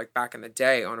Adore, like back in the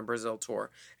day on a Brazil tour,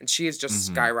 and she has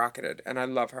just skyrocketed, and I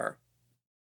love her.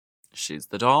 She's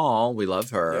the doll. We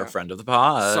love her. Friend of the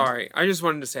pod. Sorry, I just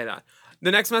wanted to say that.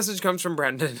 The next message comes from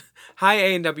Brendan. Hi,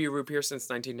 A&W Roop here since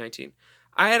 1919.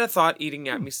 I had a thought eating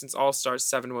at me since All Stars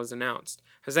 7 was announced.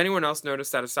 Has anyone else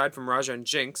noticed that aside from Raja and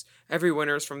Jinx, every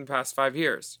winner is from the past 5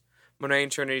 years? Monet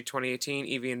and Trinity 2018,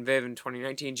 Evie and Viv in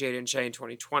 2019, Jada and Shay in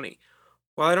 2020.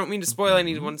 While I don't mean to spoil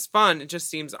anyone's fun, it just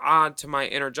seems odd to my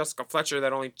inner Jessica Fletcher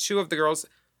that only 2 of the girls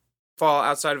fall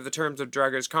outside of the terms of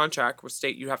Drag Race contract, which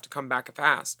state you have to come back if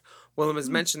asked. Willem has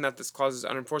mentioned that this clause is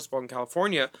unenforceable in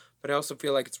California, But I also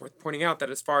feel like it's worth pointing out that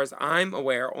as far as I'm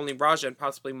aware, only Raja and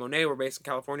possibly Monet were based in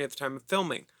California at the time of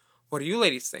filming. What do you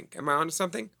ladies think? Am I onto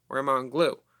something, or am I on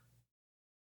glue?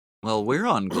 Well, we're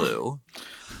on glue.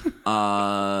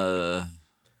 I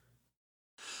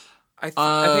think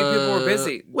people were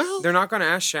busy. Well, they're not going to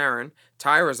ask Sharon.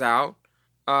 Tyra's out.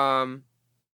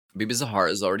 Bibi Zahara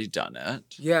has already done it.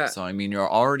 Yeah. So I mean, you're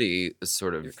already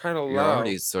sort of kinda You're low.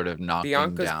 already sort of knocking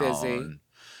Bianca's down. busy.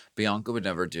 Bianca would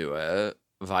never do it.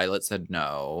 Violet said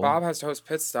no. Bob has to host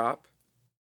Pit Stop.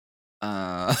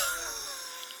 Uh.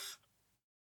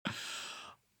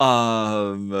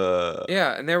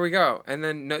 Yeah, and there we go. And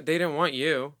then no, they didn't want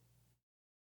you.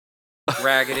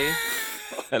 Raggedy.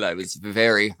 And I was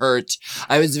very hurt.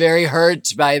 I was very hurt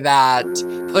by that.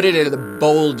 Put it in the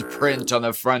bold print on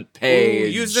the front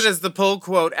page. Ooh, use it as the pull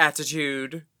quote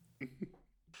attitude.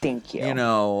 Thank you. You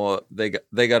know, they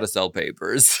got to sell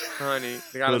papers. Honey,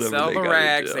 they gotta Whatever sell they the gotta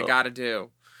rags. do. They gotta do.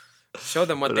 Show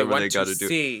them what they Whatever want they to gotta do.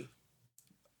 see.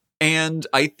 And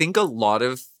I think a lot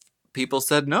of people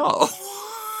said no.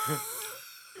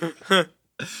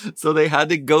 So they had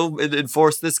to go and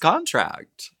enforce this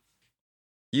contract.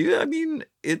 I mean,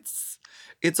 it's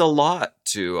a lot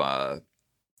to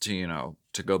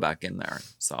go back in there.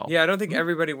 So Yeah, I don't think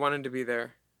everybody wanted to be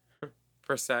there,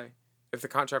 per se. If the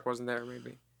contract wasn't there,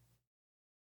 maybe.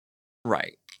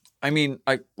 Right. I mean,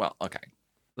 okay.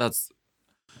 That's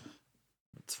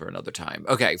for another time.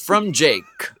 Okay, from Jake.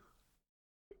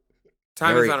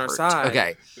 Time Very is on our hurt. side.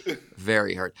 Okay.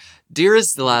 Very hurt.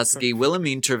 Dearest Lasky,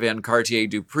 Wilhelmine Van Cartier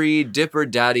Dupree, Dipper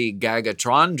Daddy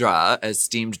Gagatrandra,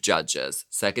 esteemed judges.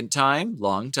 Second time,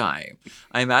 long time.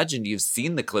 I imagine you've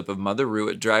seen the clip of Mother Rue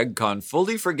at DragCon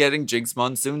fully forgetting Jinx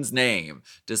Monsoon's name,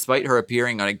 despite her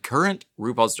appearing on a current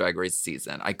RuPaul's Drag Race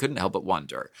season. I couldn't help but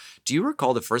wonder. Do you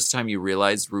recall the first time you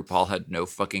realized RuPaul had no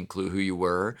fucking clue who you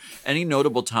were? Any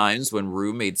notable times when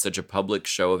Ru made such a public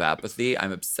show of apathy?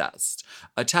 I'm obsessed.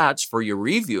 Attached for your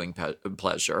reviewing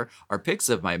pleasure are pics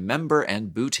of my member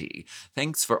and booty.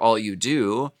 Thanks for all you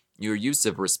do. Your use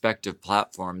of respective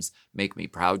platforms make me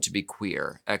proud to be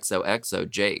queer. XOXO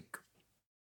Jake.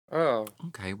 Oh.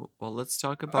 Okay, well, let's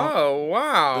talk about Oh,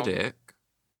 wow. the dick.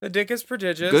 The dick is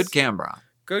prodigious. Good camera.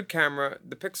 Good camera.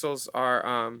 The pixels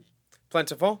are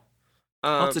plentiful.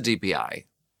 Lots of DPI.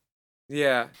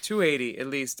 Yeah, 280 at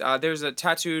least. There's a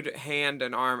tattooed hand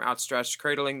and arm outstretched,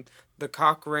 cradling the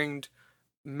cock-ringed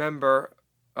member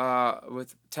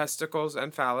with testicles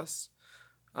and phallus.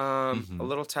 A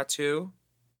little tattoo.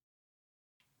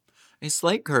 A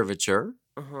slight curvature.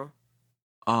 Uh-huh.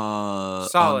 On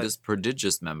Solid. this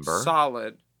prodigious member.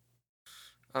 Solid.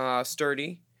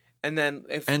 Sturdy. And then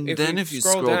if you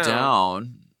scroll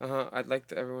down, I'd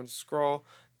like everyone to scroll.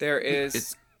 There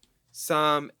is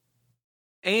some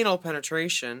anal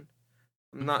penetration.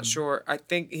 I'm not sure. I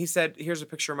think he said, "Here's a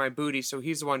picture of my booty," so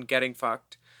he's the one getting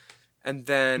fucked. And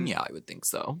then yeah, I would think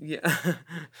so. Yeah,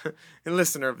 a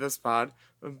listener of this pod.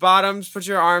 Bottoms, put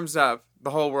your arms up.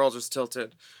 The whole world is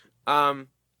tilted.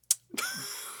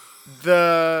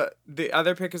 The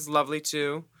other pic is lovely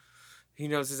too. He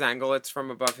knows his angle. It's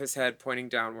from above his head, pointing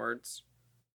downwards.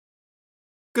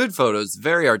 Good photos,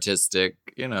 very artistic.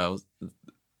 You know,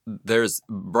 there's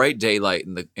bright daylight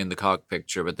in the cock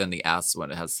picture, but then the ass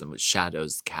one, it has some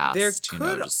shadows cast. There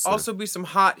just sort also be some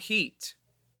hot heat.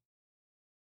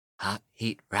 Hot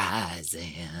heat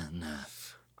rising.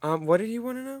 What did you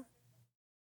want to know?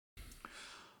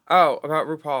 Oh, about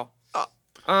RuPaul.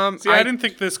 See, I didn't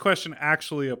think this question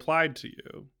actually applied to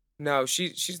you. No,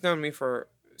 she's known me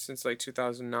since like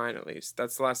 2009 at least.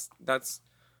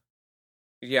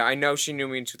 Yeah, I know she knew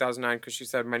me in 2009 because she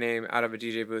said my name out of a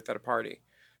DJ booth at a party.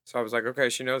 So I was like, okay,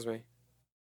 she knows me.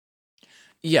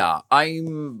 Yeah,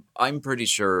 I'm pretty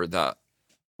sure that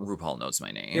RuPaul knows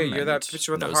my name. Yeah, you're that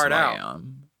picture with the knows heart who I out.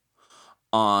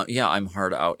 am. Yeah, I'm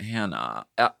hard out Hannah.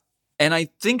 And I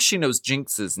think she knows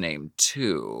Jinx's name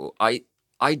too. I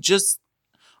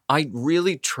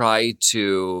really try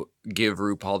to give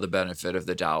RuPaul the benefit of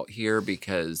the doubt here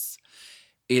because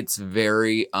it's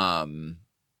very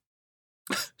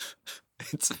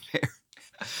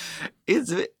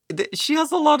she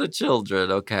has a lot of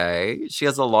children, okay? She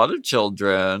has a lot of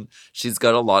children. She's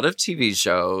got a lot of TV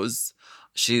shows.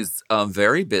 She's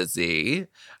very busy.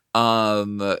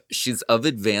 She's of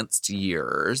advanced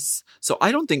years. So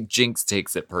I don't think Jinx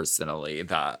takes it personally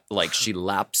that like she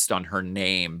lapsed on her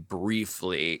name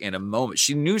briefly in a moment.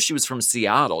 She knew she was from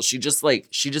Seattle. She just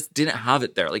didn't have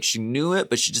it there. Like she knew it,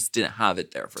 but she just didn't have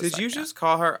it there for a second. Did you just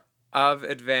call her of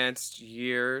advanced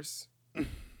years?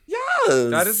 Yes.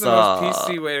 That is the most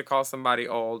PC way to call somebody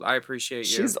old. I appreciate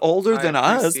you. She's older than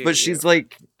us, but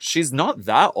she's not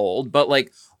that old. But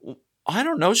like, I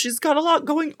don't know. She's got a lot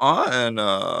going on.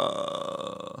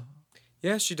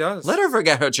 Yeah, she does. Let her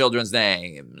forget her children's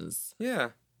names. Yeah.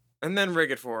 And then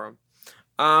rig it for him.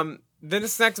 Then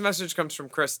this next message comes from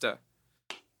Krista.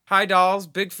 Hi, dolls.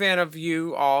 Big fan of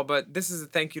you all, but this is a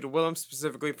thank you to Willem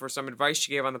specifically for some advice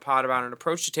she gave on the pod about an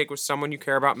approach to take with someone you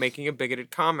care about making a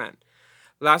bigoted comment.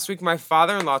 Last week, my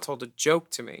father-in-law told a joke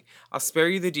to me. I'll spare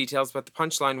you the details, but the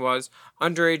punchline was,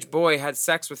 underage boy had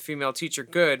sex with female teacher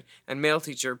good and male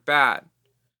teacher bad.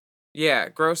 Yeah,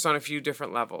 gross on a few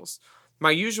different levels.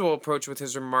 My usual approach with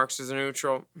his remarks is a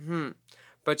neutral,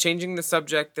 But changing the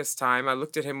subject this time, I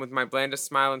looked at him with my blandest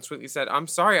smile and sweetly said, I'm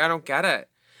sorry, I don't get it.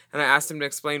 And I asked him to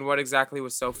explain what exactly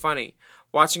was so funny.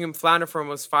 Watching him flounder for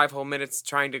almost 5 whole minutes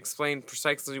trying to explain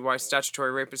precisely why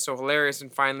statutory rape is so hilarious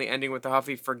and finally ending with a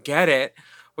huffy forget it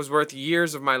was worth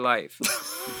years of my life.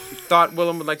 Thought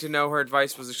Willem would like to know her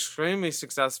advice was extremely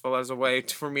successful as a way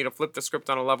for me to flip the script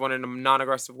on a loved one in a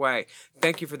non-aggressive way.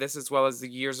 Thank you for this as well as the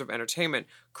years of entertainment.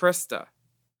 Krista,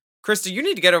 you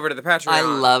need to get over to the Patreon. I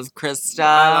love Krista.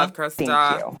 I love Krista.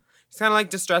 Thank you. It's kind of like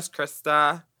distressed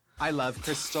Krista. I love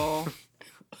Crystal.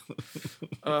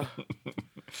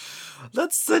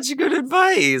 That's such good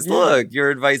advice. Yeah. Look,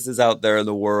 your advice is out there in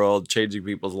the world, changing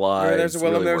people's lives. There's a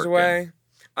Willem, really there's a working.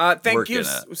 way. Thank Working you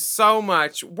it. so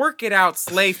much. Work it out,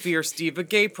 slay fear, Steve. A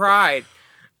gay pride.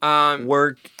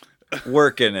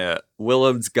 Working it.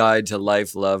 Willem's Guide to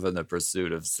Life, Love, and the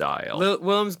Pursuit of Style.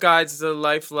 Willem's guides to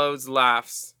life loads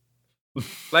laughs.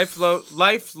 Life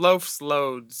loafs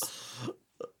loads.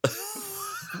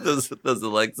 those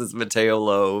Alexis Mateo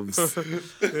loaves.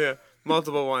 Yeah,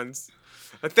 multiple ones.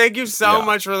 Thank you so Yeah.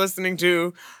 much for listening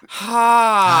to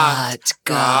Hot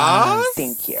Goss.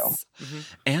 Thank you.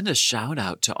 And a shout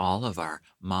out to all of our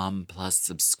Mom Plus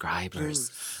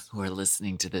subscribers who are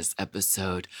listening to this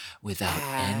episode without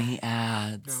any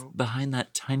ads behind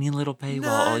that tiny little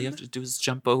paywall. All you have to do is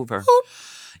jump over.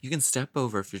 You can step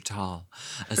over if you're tall.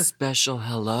 A special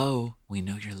hello. We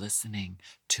know you're listening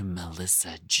to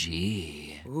Melissa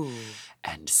G.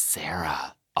 And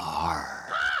Sarah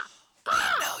R. We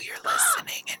know you're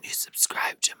listening and you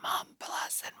subscribe to Mom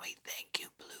Plus, and we thank you,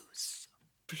 Blues.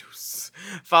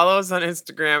 Follow us on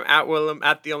Instagram at Willem,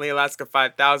 at The Only Alaska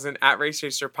 5000, at Race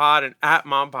Chaser Pod, and at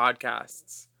Mom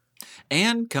Podcasts.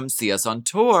 And come see us on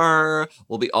tour.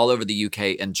 We'll be all over the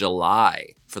UK in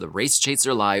July for the Race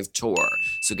Chaser Live Tour.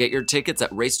 So get your tickets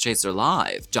at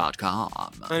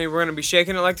racechaserlive.com. Honey, we're going to be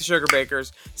shaking it like the Sugar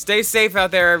Bakers. Stay safe out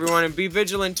there, everyone, and be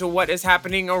vigilant to what is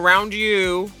happening around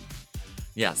you.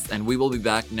 Yes, and we will be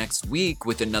back next week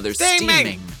with another Steaming,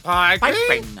 steaming,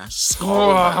 piping,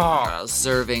 scalding,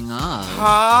 serving up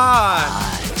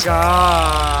Hot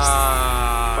Goss.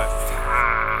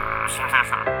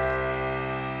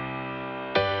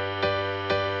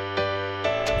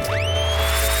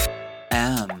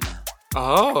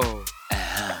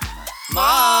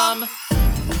 Mom!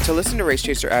 To listen to Race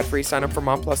Chaser ad-free, sign up for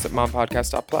Mom Plus at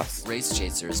mompodcast.plus. Race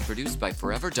Chaser is produced by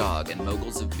Forever Dog and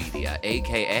Moguls of Media,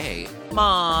 a.k.a.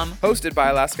 Mom. Hosted by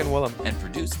Alaska and Willem. And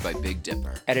produced by Big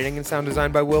Dipper. Editing and sound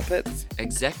design by Will Pitts.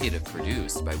 Executive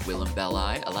produced by Willem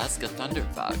Belli, Alaska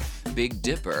Thunderfuck, Big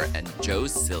Dipper, and Joe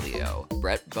Cilio,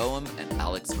 Brett Boehm, and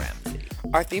Alex Ramsey.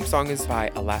 Our theme song is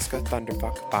by Alaska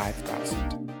Thunderfuck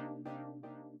 5000.